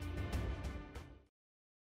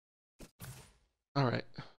 All right,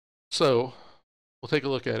 so we'll take a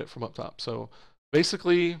look at it from up top. So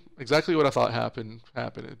basically, exactly what I thought happened.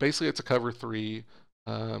 Basically, it's a cover 3.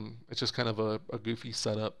 It's just kind of a goofy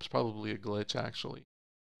setup. It's probably a glitch, actually.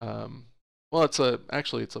 Well, it's a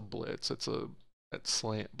blitz. It's a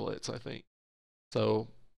slant blitz, I think. So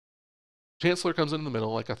Chancellor comes in the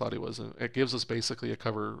middle like I thought he was, and it gives us basically a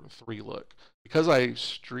cover 3 look. Because I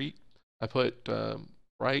put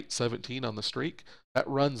right 17 on the streak, that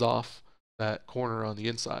runs off that corner on the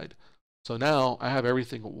inside. So now I have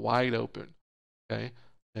everything wide open, okay?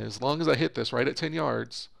 And as long as I hit this right at 10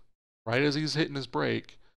 yards, right as he's hitting his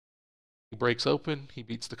break, he breaks open, he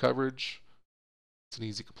beats the coverage. It's an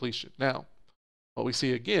easy completion. Now, what we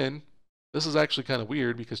see again, this is actually kind of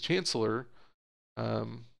weird because Chancellor,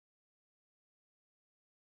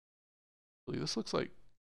 this looks like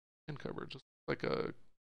man coverage, like a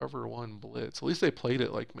cover 1 blitz. At least they played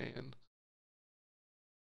it like man.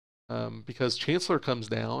 Because Chancellor comes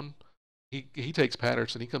down, he takes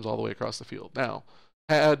Patterson, he comes all the way across the field. Now,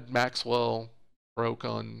 had Maxwell broke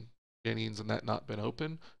on Jennings and that not been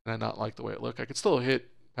open, and I not like the way it looked, I could still hit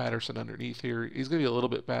Patterson underneath here. He's going to be a little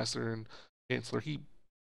bit faster than Chancellor.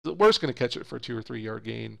 We're just going to catch it for a 2 or 3 yard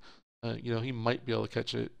gain. You know, he might be able to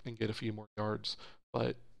catch it and get a few more yards,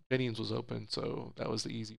 but Jennings was open, so that was the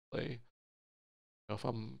easy play. You know, if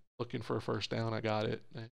I'm looking for a first down, I got it.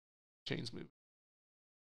 Chains move.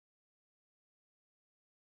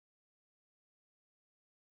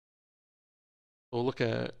 We'll look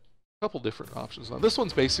at a couple different options. Now, this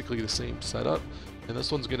one's basically the same setup, and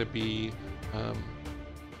this one's going to be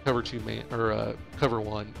cover 2 man, or cover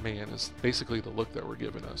 1 man is basically the look that we're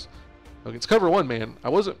giving us. Against cover 1 man, I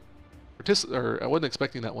wasn't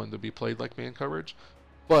expecting that one to be played like man coverage,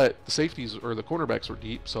 but the safeties or the cornerbacks were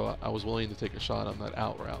deep, so I was willing to take a shot on that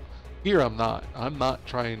out route. Here I'm not. I'm not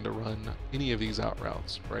trying to run any of these out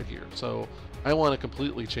routes right here. So I want to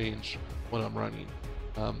completely change what I'm running.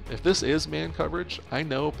 If this is man coverage, I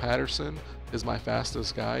know Patterson is my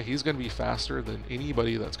fastest guy. He's going to be faster than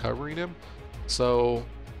anybody that's covering him. So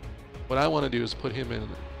what I want to do is put him in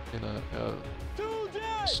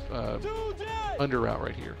a under route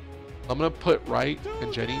right here. I'm going to put Wright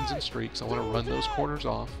and Jennings in streaks. I want to run those corners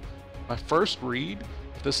off. My first read,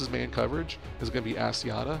 if this is man coverage, is going to be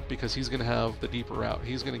Asiata because he's going to have the deeper route.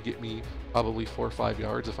 He's going to get me probably 4 or 5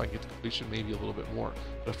 yards if I get the completion, maybe a little bit more.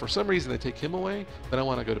 But if for some reason they take him away, then I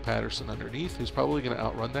want to go to Patterson underneath, who's probably going to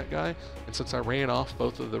outrun that guy. And since I ran off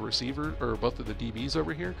both of the receiver or both of the DBs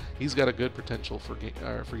over here, he's got a good potential for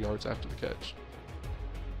yards after the catch.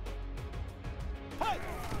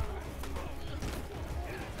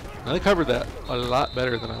 Now, they covered that a lot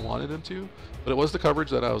better than I wanted them to, but it was the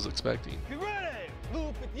coverage that I was expecting. Be ready.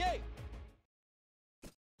 Blue 58.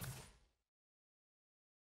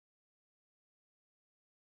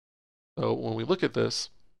 So when we look at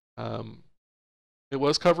this, it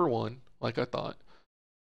was cover 1, like I thought.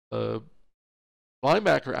 The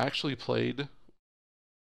linebacker actually played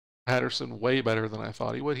Patterson way better than I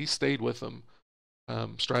thought he would. He stayed with him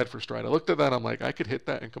stride for stride. I looked at that, I'm like, I could hit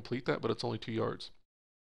that and complete that, but it's only 2 yards.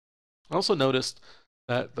 I also noticed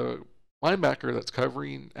that the linebacker that's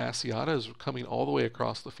covering Asiata is coming all the way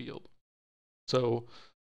across the field. So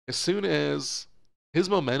as soon as his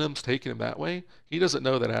momentum's taking him that way, he doesn't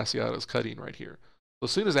know that Asiata is cutting right here. So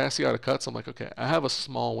as soon as Asiata cuts, I'm like, okay, I have a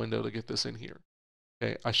small window to get this in here.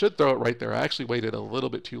 Okay, I should throw it right there. I actually waited a little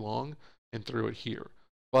bit too long and threw it here.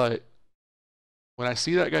 But when I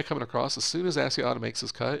see that guy coming across, as soon as Asiata makes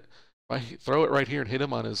his cut, if I throw it right here and hit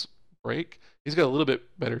him on his break, he's got a little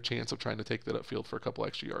bit better chance of trying to take that upfield for a couple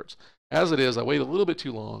extra yards. As it is, I wait a little bit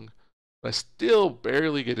too long, but I still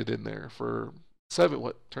barely get it in there for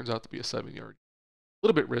what turns out to be a 7-yard. A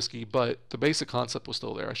little bit risky, but the basic concept was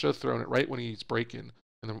still there. I should have thrown it right when he's breaking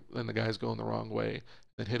and the guy's going the wrong way, and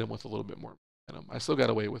then hit him with a little bit more momentum. I still got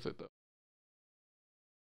away with it, though.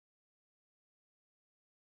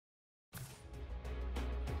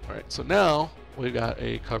 All right, so now we've got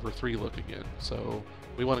a cover 3 look again. So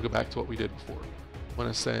we want to go back to what we did before. We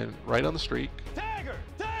want to send right on the streak. Tagger,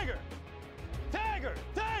 tagger, tagger,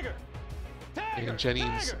 tagger, tagger, and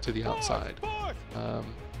Jennings tagger, to the outside. Force.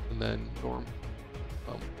 And then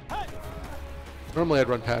normally I'd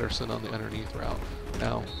run Patterson on the underneath route.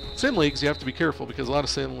 Now, sim leagues, you have to be careful because a lot of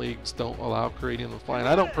sim leagues don't allow creating on the fly, and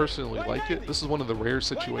I don't personally like it. This is one of the rare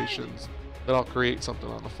situations that I'll create something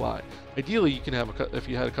on the fly. Ideally, you can have if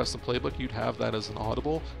you had a custom playbook, you'd have that as an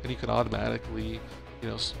audible, and you could automatically,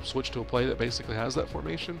 switch to a play that basically has that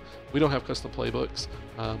formation. We don't have custom playbooks,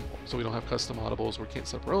 so we don't have custom audibles. We can't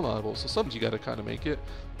set our own audibles, so sometimes you got to kind of make it.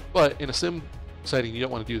 But in a sim setting, you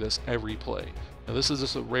don't want to do this every play. Now, this is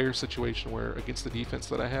just a rare situation where against the defense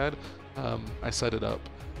that I had, I set it up,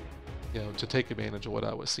 to take advantage of what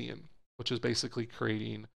I was seeing, which is basically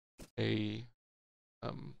creating a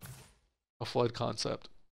flood concept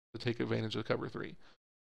to take advantage of cover 3.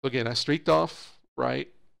 So again, I streaked off right.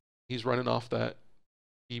 He's running off that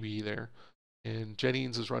DB there, and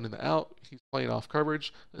Jennings is running the out. He's playing off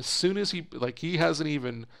coverage. As soon as he hasn't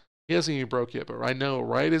even broke yet, but I know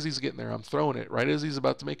right as he's getting there, I'm throwing it right as he's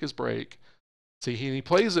about to make his break. See, he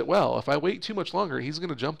plays it well. If I wait too much longer, he's going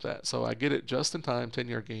to jump that. So I get it just in time,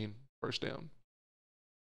 10-yard gain, first down.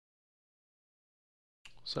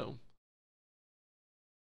 So,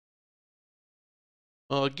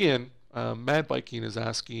 again, Mad Viking is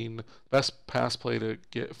asking best pass play to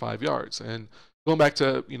get 5 yards. And going back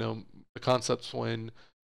to, the concepts when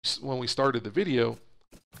we started the video,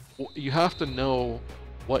 you have to know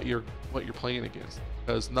what you're playing against,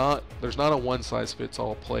 because there's not a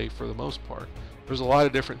one-size-fits-all play for the most part. There's a lot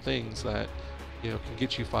of different things that can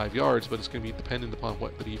get you 5 yards, but it's going to be dependent upon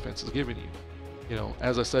what the defense is giving you.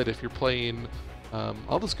 As I said, if you're playing,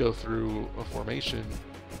 I'll just go through a formation,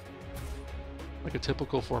 like a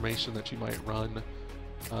typical formation that you might run.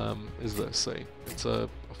 Is this, say it's a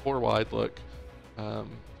 4-wide look.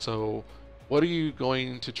 So what are you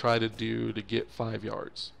going to try to do to get 5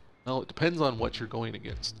 yards? Well, it depends on what you're going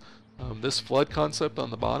against. This flood concept on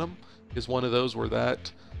the bottom is one of those where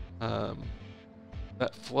that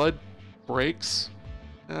flood breaks.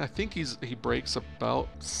 And I think he breaks about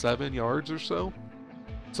 7 yards or so.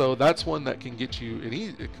 So that's one that can get you,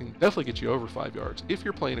 it can definitely get you over 5 yards. If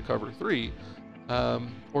you're playing a cover 3,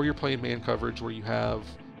 or you're playing man coverage where you have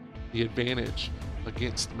the advantage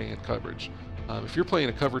against man coverage. If you're playing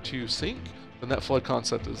a cover 2 sink, then that flood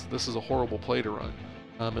concept this is a horrible play to run.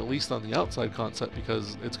 At least on the outside concept,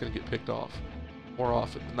 because it's going to get picked off more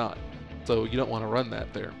often than not. So you don't want to run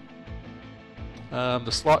that there.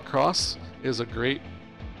 The slot cross is a great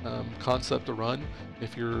concept to run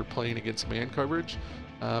if you're playing against man coverage,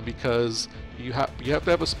 because you have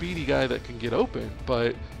to have a speedy guy that can get open,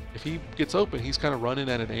 but if he gets open, he's kind of running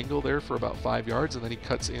at an angle there for about 5 yards, and then he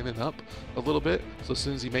cuts in and up a little bit. So as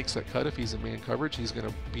soon as he makes that cut, if he's in man coverage, he's going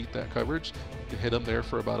to beat that coverage. You can hit him there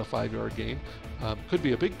for about a 5-yard gain. Could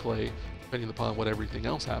be a big play, depending upon what everything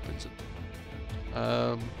else happens.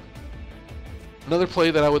 Another play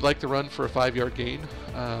that I would like to run for a 5-yard gain,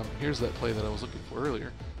 here's that play that I was looking for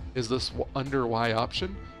earlier, is this under Y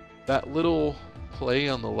option. That little play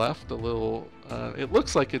on the left, the little, it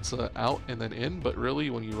looks like it's out and then in, but really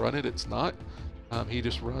when you run it, it's not. He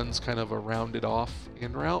just runs kind of a rounded off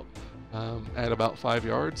in route at about 5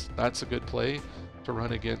 yards. That's a good play to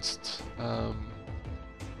run against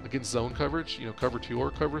zone coverage, cover 2 or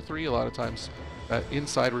cover 3. A lot of times that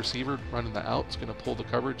inside receiver running the out is going to pull the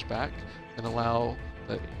coverage back and allow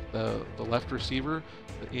the left receiver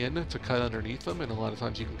in to cut underneath them, and a lot of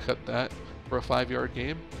times you can cut that for a 5-yard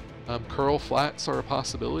gain. Curl flats are a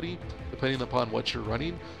possibility depending upon what you're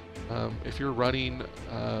running. If you're running,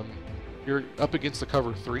 you're up against the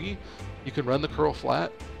cover 3, you can run the curl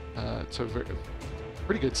flat to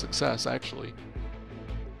pretty good success actually.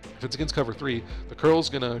 If it's against cover 3, the curl's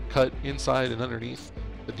going to cut inside and underneath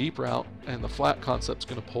the deep route, and the flat concept's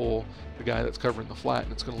going to pull the guy that's covering the flat,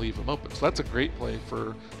 and it's going to leave him open. So that's a great play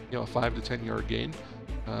for a 5 to 10 yard gain.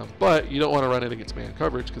 But you don't want to run it against man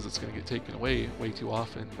coverage because it's going to get taken away way too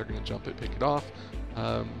often. They're going to jump it, pick it off.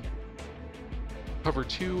 Cover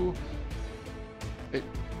 2, it's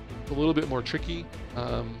a little bit more tricky.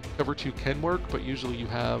 Cover 2 can work, but usually you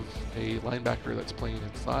have a linebacker that's playing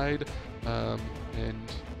inside, and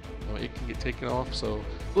it can get taken off, so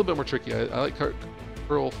a little bit more tricky. I like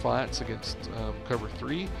curl flats against cover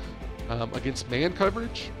 3. Against man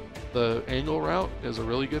coverage, the angle route is a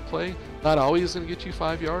really good play. Not always going to get you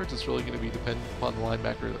 5 yards. It's really going to be dependent upon the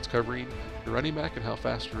linebacker that's covering your running back and how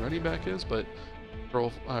fast your running back is, but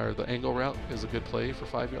the angle route is a good play for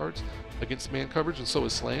 5 yards against man coverage, and so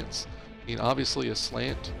is slants. I mean, obviously a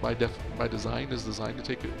slant by design is designed to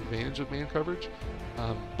take advantage of man coverage,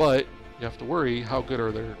 but you have to worry how good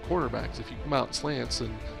are their cornerbacks. If you come out in slants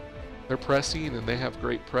and they're pressing and they have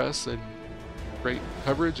great press and great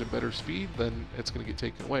coverage and better speed, then it's going to get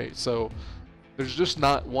taken away. So there's just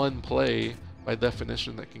not one play by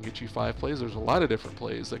definition that can get you 5 plays. There's a lot of different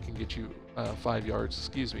plays that can get you 5 yards,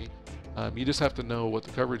 excuse me. You just have to know what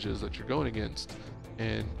the coverage is that you're going against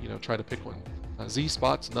and try to pick one. Z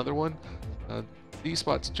spot's another one. Z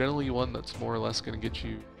spot's generally one that's more or less going to get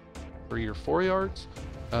you 3 or 4 yards.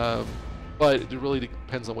 But it really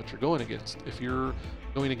depends on what you're going against. If you're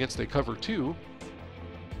going against a cover 2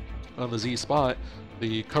 on the Z spot,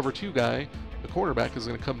 the cover 2 guy, the cornerback, is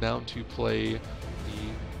going to come down to play the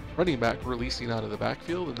running back releasing out of the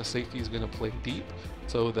backfield, and the safety is going to play deep,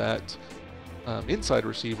 so that inside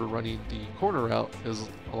receiver running the corner route is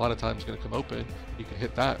a lot of times going to come open. You can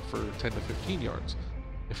hit that for 10 to 15 yards.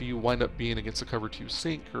 If you wind up being against a cover 2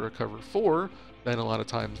 sink or a cover 4, then a lot of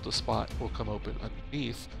times the spot will come open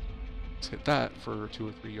underneath. Let's hit that for a 2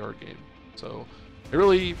 or 3 yard gain. So it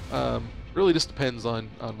really just depends on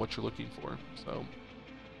what you're looking for. So,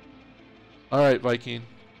 all right, Viking.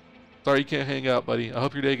 Sorry you can't hang out, buddy. I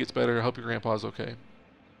hope your day gets better. I hope your grandpa's okay.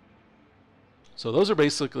 So those are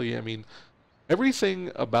basically,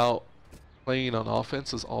 everything about playing on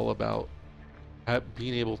offense is all about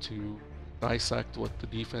being able to dissect what the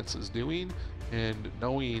defense is doing and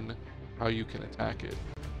knowing how you can attack it.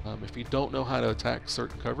 If you don't know how to attack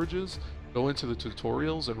certain coverages, go into the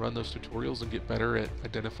tutorials and run those tutorials and get better at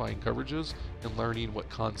identifying coverages and learning what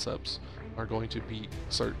concepts are going to beat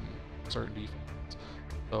certain defenses.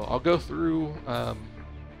 So I'll go through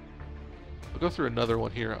another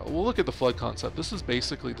one here. We'll look at the flood concept. This is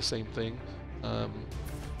basically the same thing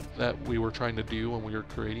that we were trying to do when we were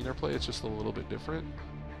creating our play. It's just a little bit different.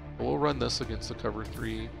 But we'll run this against the cover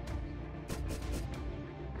 3.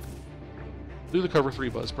 Do the cover 3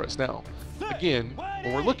 buzz press. Now, again,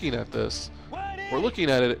 when we're looking at this, we're looking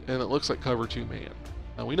at it and it looks like cover 2 man.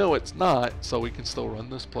 Now we know it's not, so we can still run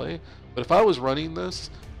this play. But if I was running this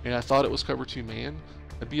and I thought it was cover 2 man,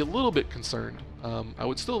 I'd be a little bit concerned. I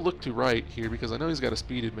would still look to right here because I know he's got a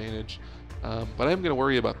speed advantage, but I'm going to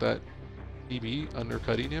worry about that DB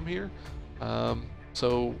undercutting him here.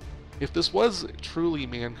 So if this was truly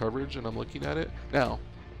man coverage and I'm looking at it now,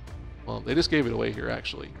 well, they just gave it away here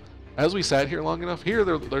actually. As we sat here long enough, here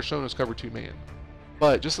they're showing us cover 2 man.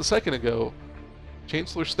 But just a second ago,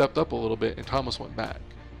 Chancellor stepped up a little bit and Thomas went back.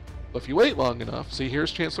 But if you wait long enough, see,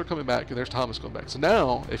 here's Chancellor coming back and there's Thomas going back. So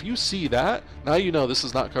now, if you see that, now you know this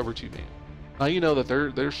is not cover 2 man. Now you know that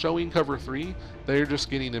they're showing cover 3, they're just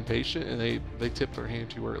getting impatient and they tip their hand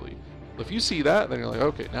too early. But if you see that, then you're like,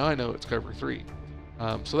 okay, now I know it's cover 3.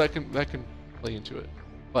 So that can play into it.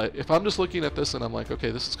 But if I'm just looking at this and I'm like,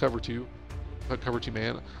 okay, this is cover two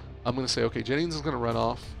man, I'm going to say, okay, Jennings is going to run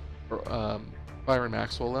off Byron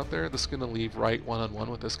Maxwell out there. This is going to leave Wright one-on-one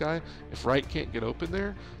with this guy. If Wright can't get open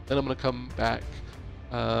there, then I'm going to come back.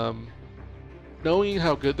 Knowing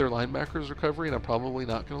how good their linebackers are covering, I'm probably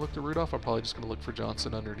not going to look to Rudolph. I'm probably just going to look for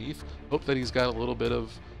Johnson underneath. Hope that he's got a little bit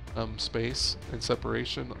of space and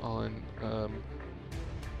separation on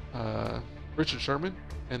Richard Sherman.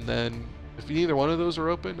 And then if neither one of those are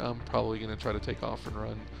open, I'm probably going to try to take off and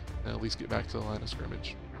run and at least get back to the line of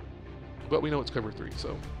scrimmage. But we know it's cover 3,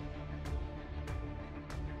 so.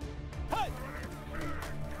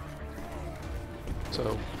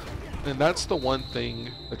 So, and that's the one thing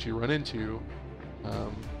that you run into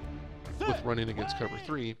with running against cover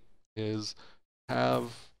 3 is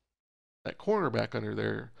have that cornerback under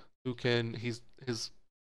there who can, his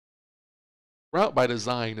route by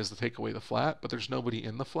design is to take away the flat, but there's nobody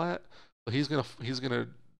in the flat, so he's gonna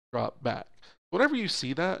drop back. Whenever you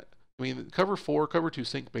see that, I mean, cover 4, cover 2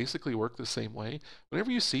 sync basically work the same way.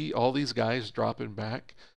 Whenever you see all these guys dropping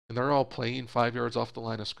back and they're all playing 5 yards off the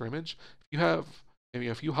line of scrimmage, if you have, I mean,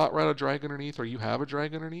 if you hot route a drag underneath or you have a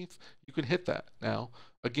drag underneath, you can hit that. Now,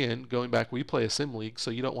 again, going back, we play a sim league, so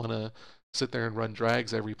you don't want to sit there and run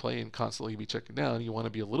drags every play and constantly be checking down. You want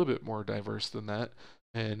to be a little bit more diverse than that,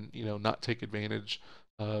 and not take advantage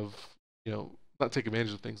of not take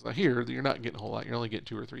advantage of things. Now here, you're not getting a whole lot. You're only getting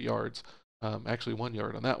 2 or 3 yards. Actually 1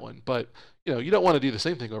 yard on that one. But you don't want to do the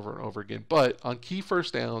same thing over and over again. But on key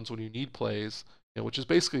first downs, when you need plays, which is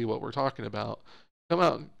basically what we're talking about, come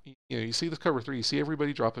out. You see this cover 3. You see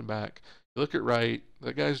everybody dropping back. You look at right.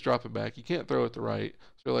 That guy's dropping back. You can't throw it to right.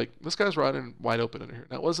 So you're like, this guy's running wide open under here.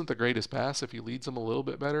 That wasn't the greatest pass. If he leads him a little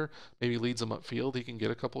bit better, maybe leads him upfield, he can get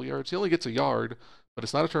a couple yards. He only gets a yard, but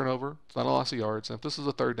it's not a turnover. It's not a loss of yards. And if this is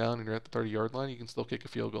a third down and you're at the 30-yard line, you can still kick a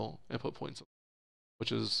field goal and put points on,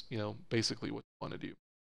 which is, basically what you want to do.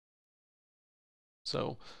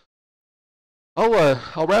 So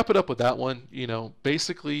I'll wrap it up with that one.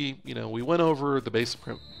 Basically, we went over the basic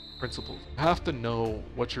principles. You have to know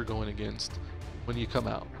what you're going against when you come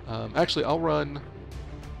out. Actually, I'll run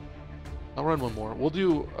one more. We'll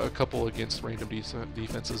do a couple against random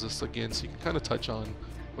defenses this again, so you can kind of touch on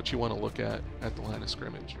what you want to look at the line of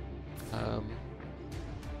scrimmage.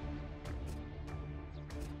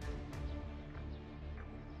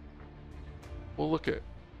 We'll look at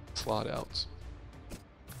slot outs.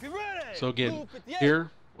 So again, here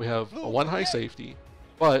we have a one high safety,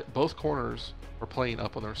 but both corners are playing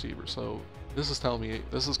up on the receiver. So this is telling me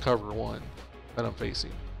this is cover 1 that I'm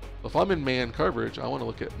facing. So if I'm in man coverage, I want to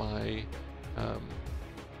look at my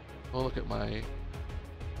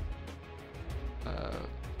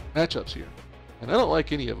matchups here, and I don't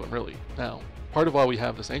like any of them really. Now, part of why we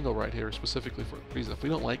have this angle right here specifically for the reason if we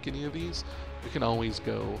don't like any of these, we can always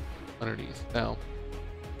go underneath. Now,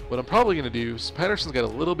 what I'm probably going to do is Patterson's got a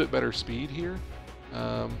little bit better speed here,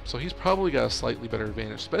 so he's probably got a slightly better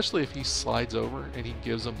advantage, especially if he slides over and he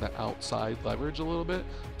gives them the outside leverage a little bit.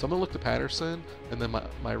 So I'm going to look to Patterson, and then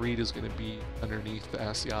my read is going to be underneath the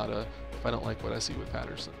Asiata if I don't like what I see with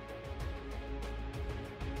Patterson.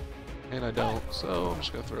 And I don't, so I'm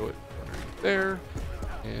just going to throw it underneath there,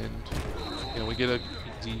 and we get a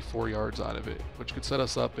easy 4 yards out of it, which could set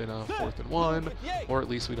us up in a 4th and 1, or at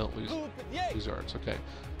least we don't lose yards. Okay,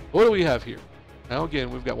 what do we have here? Now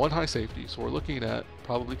again, we've got one high safety, so we're looking at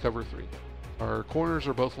probably cover 3. Our corners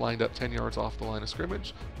are both lined up 10 yards off the line of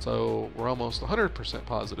scrimmage, so we're almost 100%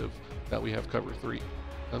 positive that we have cover 3.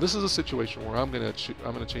 Now this is a situation where I'm gonna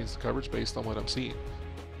change the coverage based on what I'm seeing.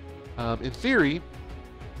 In theory,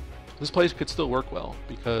 this play could still work well,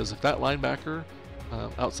 because if that linebacker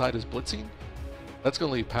outside is blitzing, that's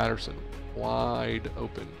going to leave Patterson wide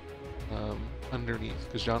open underneath,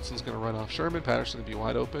 because Johnson's going to run off Sherman. Patterson going to be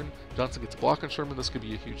wide open. Johnson gets a block on Sherman. This could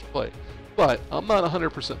be a huge play. But I'm not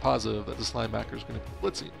 100% positive that this linebacker is going to be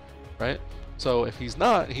blitzing, right? So if he's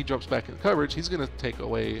not, he jumps back in coverage, he's going to take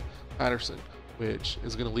away Patterson, which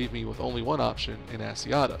is going to leave me with only one option in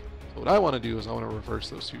Asiata. So what I want to do is I want to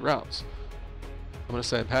reverse those 2 routes. I'm going to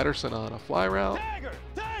send Patterson on a fly route, and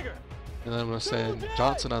then I'm going to send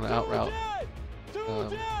Johnson on the out route.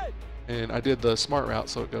 And I did the smart route,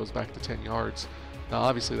 so it goes back to 10 yards. Now,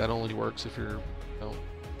 obviously, that only works if you're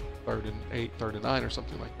 3rd and 8, 3rd and 9, or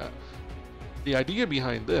something like that. The idea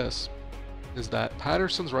behind this is that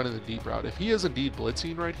Patterson's running the deep route. If he is indeed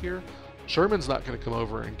blitzing right here, Sherman's not going to come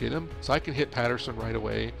over and get him, so I can hit Patterson right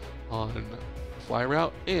away on the fly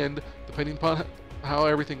route, and depending upon how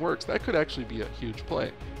everything works, that could actually be a huge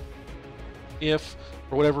play. If,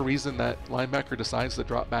 for whatever reason, that linebacker decides to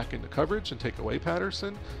drop back into coverage and take away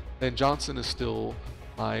Patterson, then Johnson is still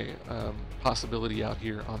my possibility out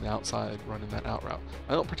here on the outside running that out route.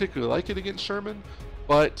 I don't particularly like it against Sherman,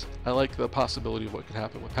 but I like the possibility of what could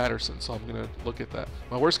happen with Patterson, so I'm going to look at that.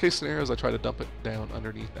 My worst case scenario is I try to dump it down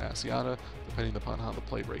underneath the Asiata, depending upon how the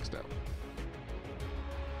play breaks down.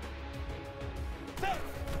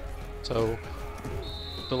 So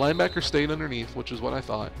the linebacker stayed underneath, which is what I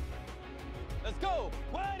thought. Let's go.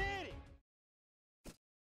 180.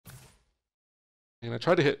 And I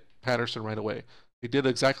tried to hit Patterson right away. He did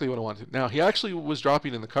exactly what I wanted. Now, he actually was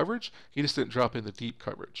dropping in the coverage. He just didn't drop in the deep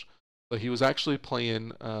coverage. So he was actually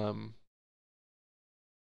playing, it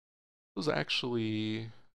was actually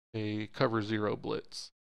a cover 0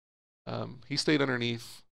 blitz. He stayed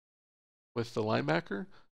underneath with the linebacker,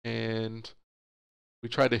 and we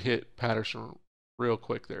tried to hit Patterson real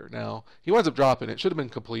quick there. Now, he winds up dropping. It should have been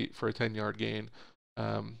complete for a 10-yard gain,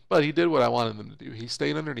 but he did what I wanted him to do. He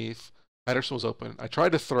stayed underneath. Patterson was open. I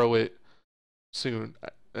tried to throw it soon,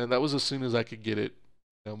 and that was as soon as I could get it.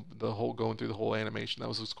 The whole going through the whole animation, that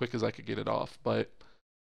was as quick as I could get it off. But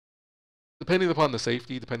depending upon the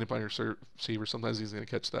safety, depending upon your receiver, sometimes he's going to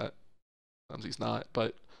catch that, sometimes he's not.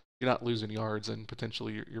 But you're not losing yards, and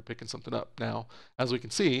potentially you're picking something up. Now, as we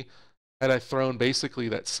can see, had I thrown basically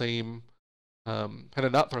that same, had I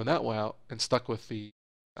not thrown that way out and stuck with the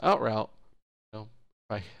out route,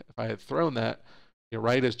 if I had thrown that,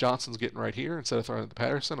 right as Johnson's getting right here, instead of throwing it to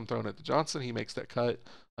Patterson, I'm throwing it to Johnson. He makes that cut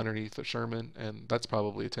underneath the Sherman, and that's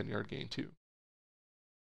probably a 10-yard gain too.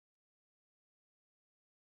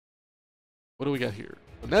 What do we got here?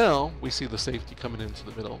 Well, now we see the safety coming into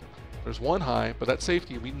the middle. There's one high, but that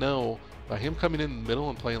safety, we know by him coming in the middle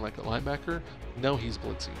and playing like a linebacker, we know he's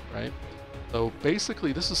blitzing, right? So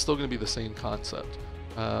basically, this is still going to be the same concept.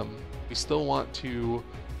 We still want to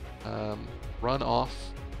run off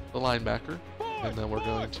the linebacker, and then we're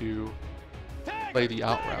going to play the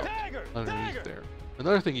out route underneath there.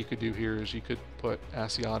 Another thing you could do here is you could put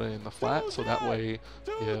Asiata in the flat, so that way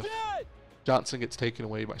if Johnson gets taken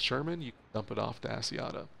away by Sherman, you can dump it off to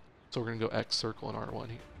Asiata. So we're going to go X circle and R1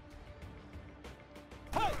 here.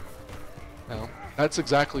 Now, that's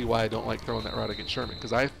exactly why I don't like throwing that route against Sherman,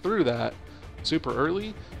 because I threw that super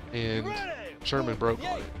early and Sherman broke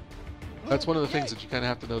on it. That's one of the things that you kind of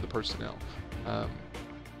have to know the personnel.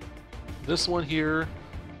 This one here,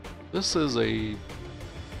 this is this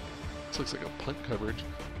looks like a punt coverage.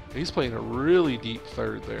 He's playing a really deep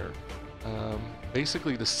third there.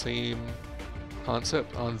 Basically the same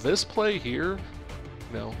concept on this play here.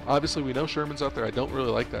 Obviously we know Sherman's out there. I don't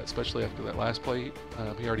really like that, especially after that last play.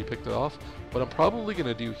 He already picked it off. What I'm probably going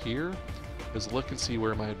to do here is look and see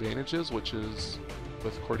where my advantage is, which is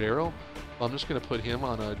with Cordero. I'm just going to put him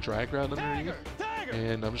on a drag route underneath,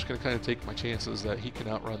 and I'm just going to kind of take my chances that he can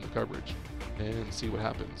outrun the coverage and see what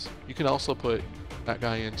happens. You can also put that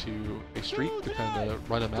guy into a streak to kind of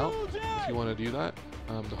run him out if you want to do that.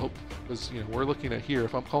 To hope, because we're looking at here,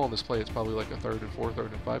 if I'm calling this play, it's probably like a 3rd and 4,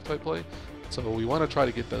 3rd and 5 type play. So we want to try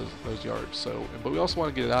to get those yards. So, but we also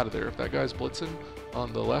want to get it out of there. If that guy's blitzing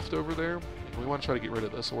on the left over there, we want to try to get rid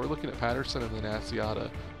of this. So we're looking at Patterson and then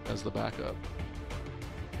Asiata as the backup.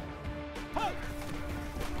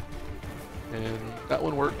 And that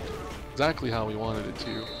one worked exactly how we wanted it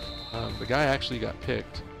to. The guy actually got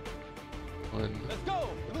picked on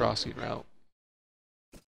the crossing route.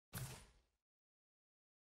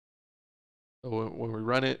 So when we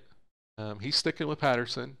run it, he's sticking with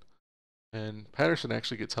Patterson, and Patterson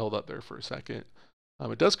actually gets held up there for a second.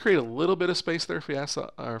 It does create a little bit of space there for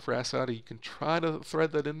Asiata. You can try to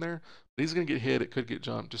thread that in there, but he's going to get hit. It could get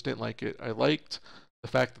jumped. Just didn't like it. I liked the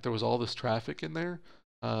fact that there was all this traffic in there.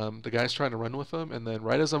 The guy's trying to run with them, and then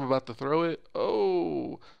right as I'm about to throw it,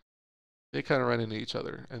 they kind of run into each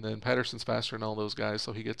other. And then Patterson's faster than all those guys,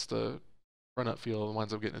 so he gets to run upfield and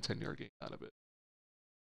winds up getting a 10-yard gain out of it.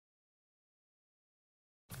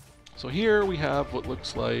 So here we have what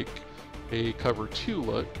looks like a cover 2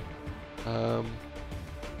 look.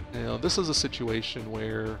 Now this is a situation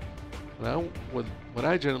where what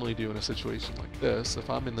I generally do in a situation like this, if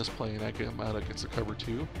I'm in this play and I come out against a cover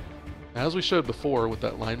 2, as we showed before with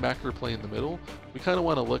that linebacker playing in the middle, we kind of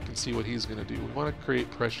want to look and see what he's going to do. We want to create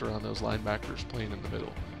pressure on those linebackers playing in the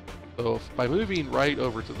middle. So by moving right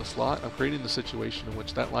over to the slot, I'm creating the situation in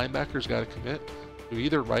which that linebacker's got to commit to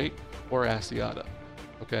either right or Asiata.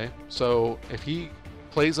 Okay, so if he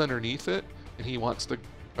plays underneath it and he wants to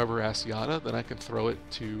cover Asiata, then I can throw it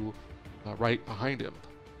to right behind him.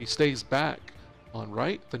 If he stays back on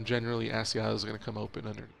right, then generally Asiata is going to come open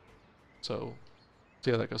underneath. So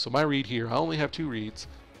see how that goes. So my read here, I only have 2 reads.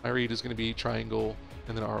 My read is going to be triangle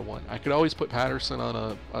and then R1. I could always put Patterson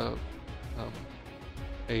on a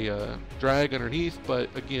drag underneath,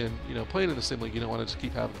 but again, you know, playing in the sim league, you don't want to just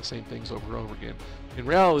keep having the same things over and over again. In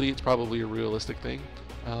reality, it's probably a realistic thing,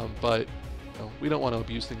 but you know, we don't want to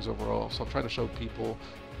abuse things overall. So I'm trying to show people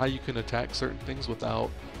how you can attack certain things without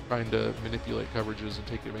trying to manipulate coverages and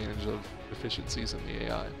take advantage of efficiencies in the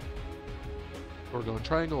AI. We're going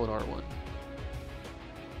triangle and R1.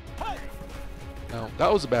 Now,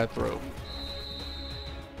 that was a bad throw,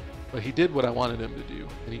 but he did what I wanted him to do,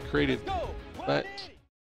 and he created that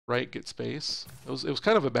right get space. It was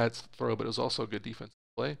kind of a bad throw, but it was also a good defensive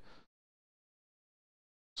play.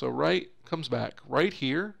 So right comes back right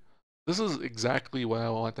here. This is exactly what I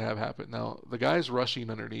want to have happen. Now the guy's rushing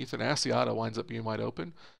underneath, and Asiata winds up being wide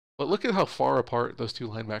open. But look at how far apart those two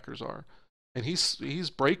linebackers are, and he's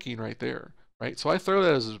breaking right there, right? So I throw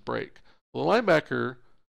that as his break. Well, the linebacker,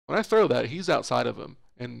 when I throw that, he's outside of him,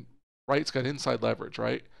 and right's got inside leverage,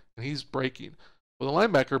 right? And he's breaking. Well, the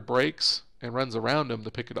linebacker breaks and runs around him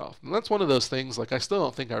to pick it off. And that's one of those things, like I still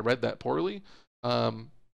don't think I read that poorly.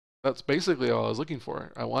 That's basically all I was looking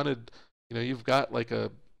for. I wanted, you know, you've got like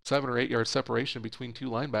a 7 or 8 yard separation between two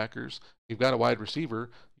linebackers. You've got a wide receiver.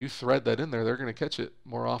 You thread that in there, they're going to catch it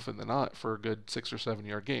more often than not for a good 6 or 7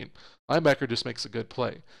 yard gain. Linebacker just makes a good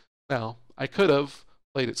play. Now, I could have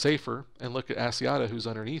played it safer and look at Asiata, who's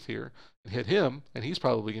underneath here, and hit him, and he's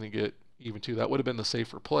probably going to get even two. That would have been the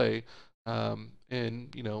safer play. And,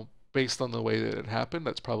 you know, based on the way that it happened,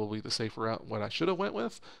 that's probably the safer route, what I should have went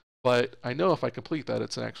with. But I know if I complete that,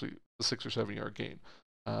 it's actually a 6 or 7 yard gain.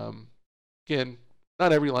 Again,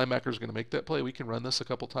 not every linebacker is going to make that play. We can run this a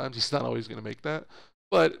couple times. He's not always going to make that.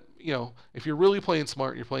 But, you know, if you're really playing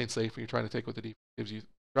smart and you're playing safe and you're trying to take what the defense gives you,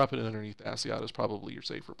 dropping it underneath the Asiata is probably your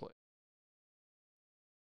safer play.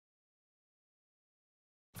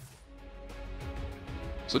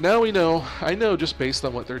 So now we know, I know just based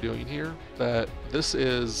on what they're doing here, that this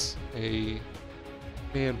is a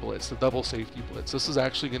man blitz, the double safety blitz. This is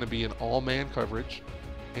actually going to be an all-man coverage,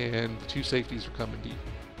 and the two safeties are coming deep.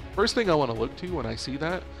 First thing I want to look to when I see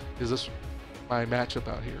that is this, my matchup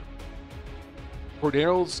out here.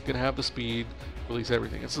 Cordarrelle's going to have the speed, release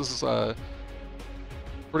everything. This is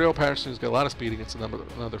Cordell Patterson's got a lot of speed against a number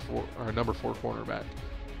 4 cornerback.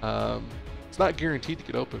 It's not guaranteed to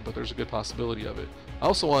get open, but there's a good possibility of it. I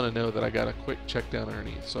also want to know that I got a quick check down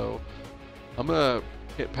underneath. So I'm going to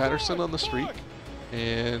hit Patterson on the streak,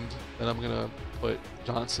 and then I'm going to put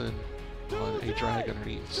Johnson on a drag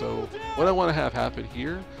underneath. So what I want to have happen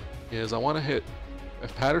here is I want to hit,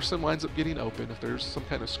 if Patterson winds up getting open, if there's some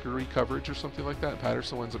kind of screwy coverage or something like that,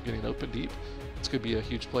 Patterson winds up getting open deep, this could be a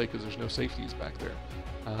huge play because there's no safeties back there.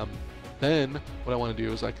 Then what I want to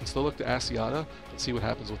do is I can still look to Asiata and see what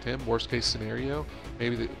happens with him. Worst case scenario,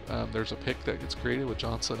 maybe there's a pick that gets created with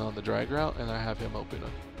Johnson on the drag route, and I have him open.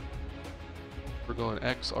 We're going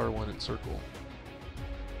X, R1, and circle.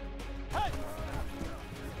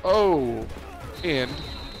 Oh, and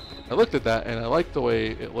I looked at that and I liked the way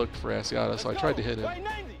it looked for Asiata, so I tried to hit him.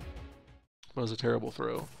 It was a terrible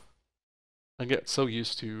throw. I get so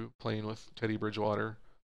used to playing with Teddy Bridgewater.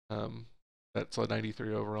 That's a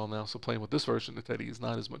 93 overall now, so playing with this version of Teddy is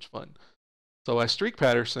not as much fun. So I streak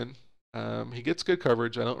Patterson. He gets good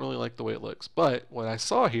coverage. I don't really like the way it looks. But what I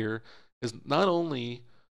saw here is not only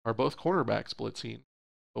are both cornerbacks blitzing,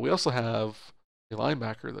 but we also have a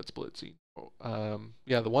linebacker that's blitzing.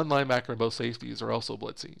 Yeah, the one linebacker and both safeties are also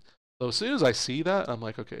blitzing. So as soon as I see that, I'm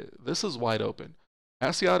like, okay, this is wide open.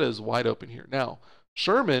 Asiata is wide open here. Now,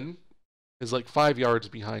 Sherman is like 5 yards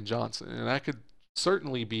behind Johnson, and I could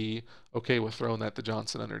certainly be okay with throwing that to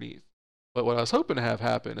Johnson underneath. But what I was hoping to have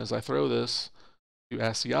happen is I throw this to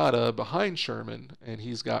Asiata behind Sherman, and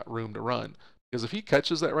he's got room to run. Because if he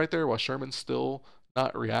catches that right there while Sherman's still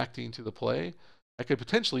not reacting to the play, I could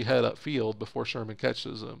potentially head upfield before Sherman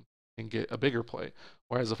catches him and get a bigger play.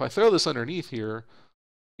 Whereas if I throw this underneath here,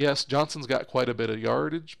 yes, Johnson's got quite a bit of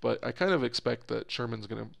yardage, but I kind of expect that Sherman's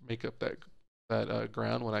going to make up that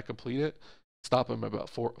ground when I complete it, stop him about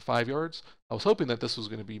 4 or 5 yards. I was hoping that this was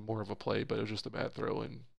going to be more of a play, but it was just a bad throw,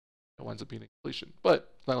 and it winds up being a completion.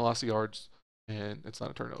 But it's not a loss of yards, and it's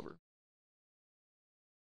not a turnover.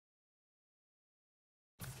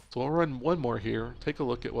 So we'll run one more here, take a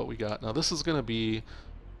look at what we got. Now this is going to be,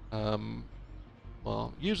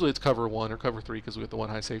 well, usually it's cover 1 or cover 3 because we have the one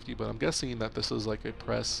high safety, but I'm guessing that this is like a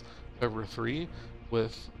press cover 3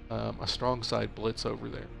 with a strong side blitz over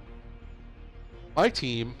there. My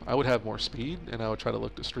team, I would have more speed, and I would try to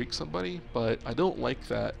look to streak somebody, but I don't like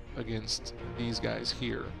that against these guys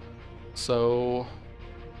here. So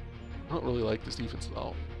I don't really like this defense at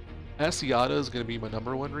all. Asiata is going to be my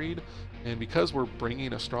 #1 read, and because we're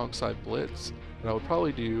bringing a strong side blitz, what I would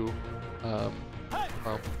probably do, well,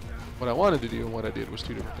 what I wanted to do and what I did was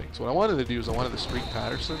two different things. What I wanted to do is I wanted to streak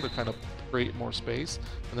Patterson to kind of create more space,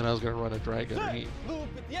 and then I was going to run a drag underneath.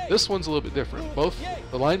 This one's a little bit different. Both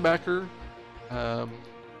the linebacker,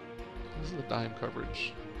 this is the dime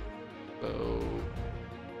coverage. So,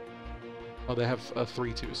 oh, they have a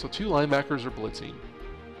 3-2. So 2 linebackers are blitzing,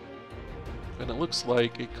 and it looks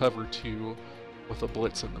like a cover 2 with a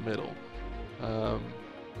blitz in the middle.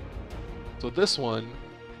 So this one,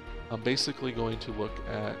 I'm basically going to look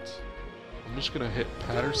at, I'm just going to hit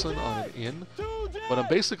Patterson on an in. What I'm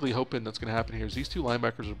basically hoping that's going to happen here is these 2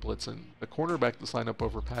 linebackers are blitzing. The cornerback that's lined up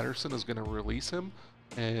over Patterson is going to release him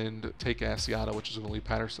and take Asiata, which is going to leave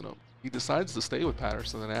Patterson open. He decides to stay with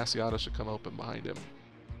Patterson, then Asiata should come open behind him.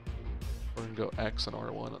 We're going to go X and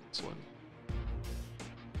R1 on this one.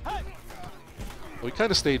 We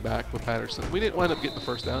kind of stayed back with Patterson. We didn't wind up getting the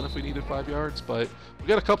first down if we needed 5 yards, but we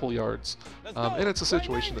got a couple yards. And it's a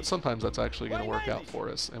situation that sometimes that's actually going to work out for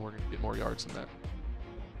us, and we're going to get more yards than that.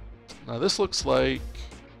 Now this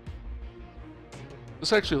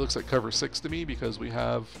actually looks like cover 6 to me, because we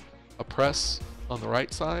have a press on the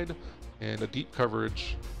right side and a deep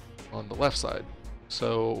coverage on the left side.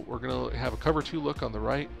 So we're going to have a cover 2 look on the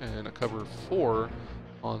right and a cover 4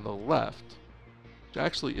 on the left, which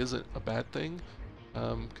actually isn't a bad thing.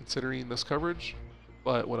 Considering this coverage,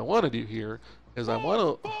 but what I want to do here is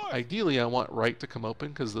ideally I want right to come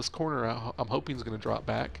open, because this corner I'm hoping is going to drop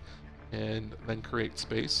back and then create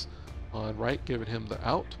space on right, giving him the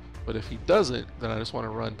out. But if he doesn't, then I just want to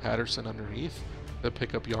run Patterson underneath to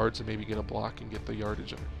pick up yards and maybe get a block and get the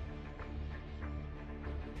yardage in.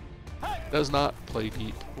 Does not play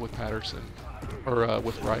deep with Patterson, or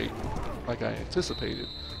with right like I anticipated.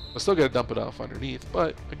 I still got to dump it off underneath,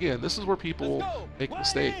 but again, this is where people make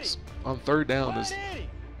mistakes on third down. Is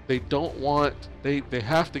they don't want, they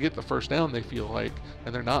have to get the first down, they feel like,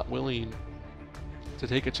 and they're not willing to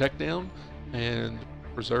take a check down and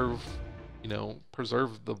preserve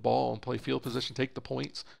the ball and play field position, take the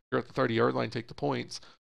points. You're at the 30-yard line, take the points,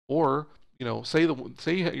 or say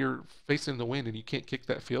you're facing the wind and you can't kick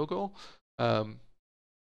that field goal.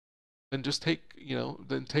 Then just take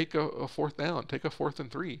a fourth down, take a 4th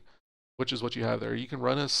and 3, which is what you have there. You can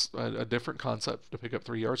run a different concept to pick up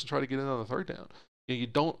 3 yards and try to get in on the 3rd down. You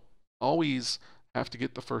don't always have to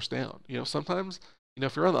get the first down. Sometimes,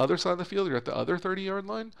 if you're on the other side of the field, you're at the other 30-yard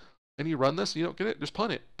line, and you run this, and you don't get it, just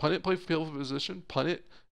punt it. Punt it, play field position, punt it,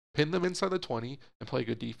 pin them inside the 20, and play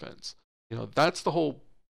good defense. That's the whole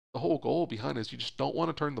goal behind it, is you just don't want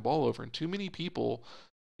to turn the ball over. And too many people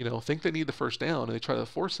think they need the first down, and they try to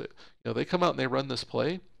force it. They come out and they run this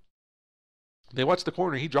play. They watch the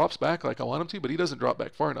corner. He drops back like I want him to, but he doesn't drop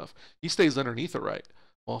back far enough. He stays underneath it right.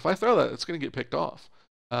 Well, if I throw that, it's going to get picked off.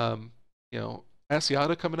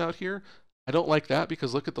 Asiata coming out here, I don't like that,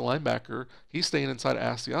 because look at the linebacker. He's staying inside of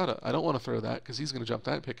Asiata. I don't want to throw that because he's going to jump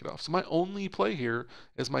that and pick it off. So my only play here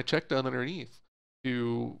is my check down underneath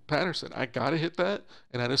to Patterson. I got to hit that,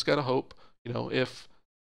 and I just got to hope, if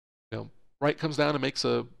right comes down and makes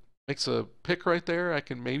a pick right there, I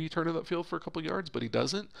can maybe turn it upfield for a couple yards, but he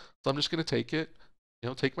doesn't. So I'm just going to take it,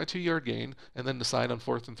 take my 2-yard gain, and then decide on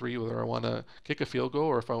 4th and 3 whether I want to kick a field goal,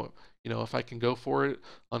 or if I can go for it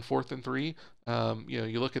on 4th and 3.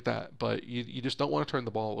 You look at that, but you just don't want to turn the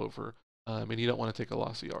ball over, and you don't want to take a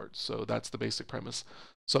loss of yards. So that's the basic premise.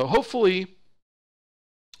 So hopefully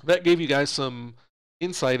that gave you guys some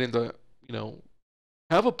insight into,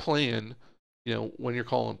 have a plan, when you're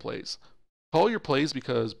calling plays. Call your plays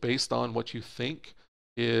because based on what you think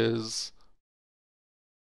is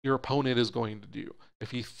your opponent is going to do.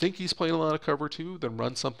 If you think he's playing a lot of cover 2, then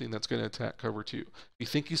run something that's going to attack cover 2. If you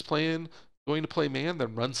think he's going to play man,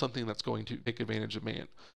 then run something that's going to take advantage of man.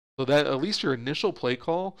 So that at least your initial play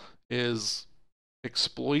call is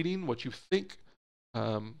exploiting what you think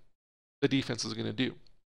the defense is going to do.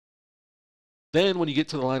 Then when you get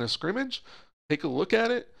to the line of scrimmage, take a look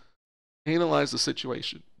at it, analyze the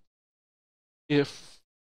situation. If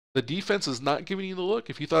the defense is not giving you the look,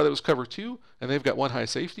 if you thought it was cover 2 and they've got 1 high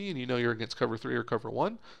safety and you're against cover 3 or cover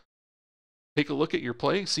 1, take a look at your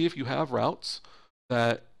play, see if you have routes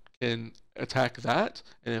that can attack that,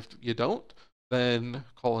 and if you don't, then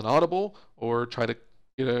call an audible or try to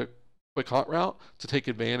get a quick hot route to take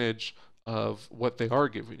advantage of what they are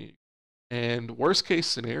giving you. And worst case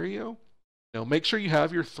scenario, make sure you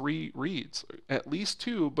have your 3 reads, at least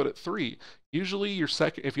 2, but at 3. Usually your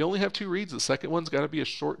second, if you only have 2 reads, the second one's got to be a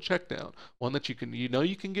short check down, one that you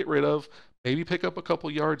can get rid of, maybe pick up a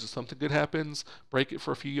couple yards if something good happens, break it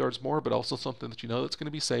for a few yards more, but also something that that's going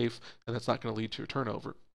to be safe and that's not going to lead to a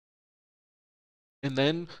turnover. And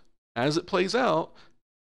then as it plays out,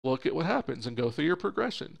 look at what happens and go through your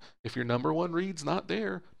progression. If your number 1 read's not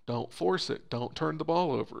there, don't force it. Don't turn the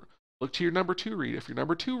ball over. Look to your number 2 read. If your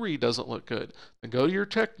number 2 read doesn't look good, then go to your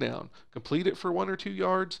check down. Complete it for 1 or 2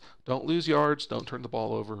 yards. Don't lose yards. Don't turn the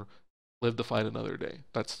ball over. Live to fight another day.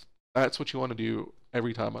 That's what you want to do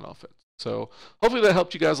every time on offense. So hopefully that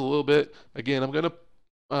helped you guys a little bit. Again, I'm going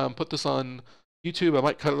to put this on YouTube. I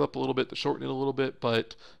might cut it up a little bit to shorten it a little bit,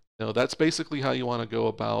 but that's basically how you want to go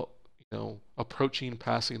about approaching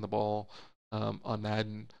passing the ball on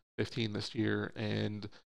Madden 15 this year, and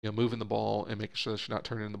moving the ball and making sure that you're not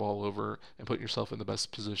turning the ball over and putting yourself in the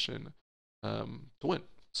best position to win.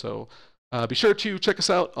 So be sure to check us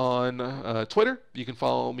out on Twitter. You can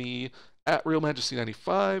follow me at Real Majesty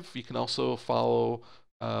 95. You can also follow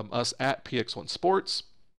us at PX1 Sports.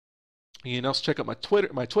 You can also check out my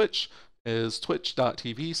Twitch is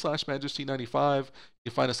twitch.tv/majesty95.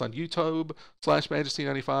 You can find us on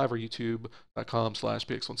YouTube/majesty95 or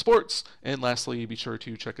youtube.com/px1sports. And lastly, be sure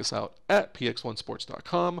to check us out at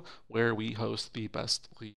px1sports.com, where we host the best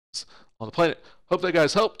leagues on the planet. Hope that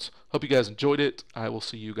guys helped. Hope you guys enjoyed it. I will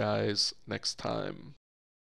see you guys next time.